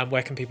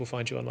 Where can people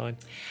find you online?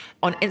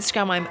 On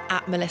Instagram, I'm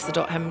at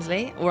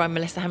melissa.hemsley, or I'm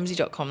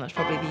melissahemsley.com. That's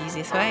probably the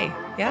easiest way.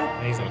 Yeah.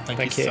 Amazing.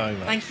 Thank you so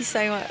much. Thank you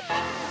so much.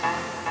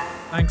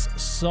 Thanks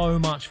so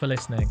much for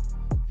listening.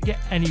 If you get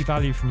any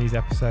value from these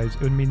episodes,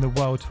 it would mean the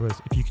world to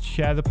us if you could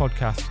share the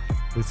podcast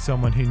with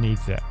someone who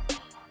needs it.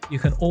 You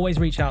can always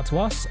reach out to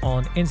us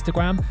on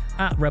Instagram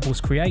at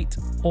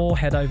 @RebelsCreate or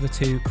head over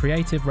to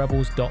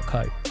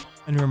creativerebels.co.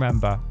 And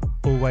remember,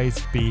 always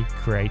be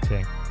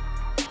creating.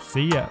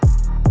 See ya.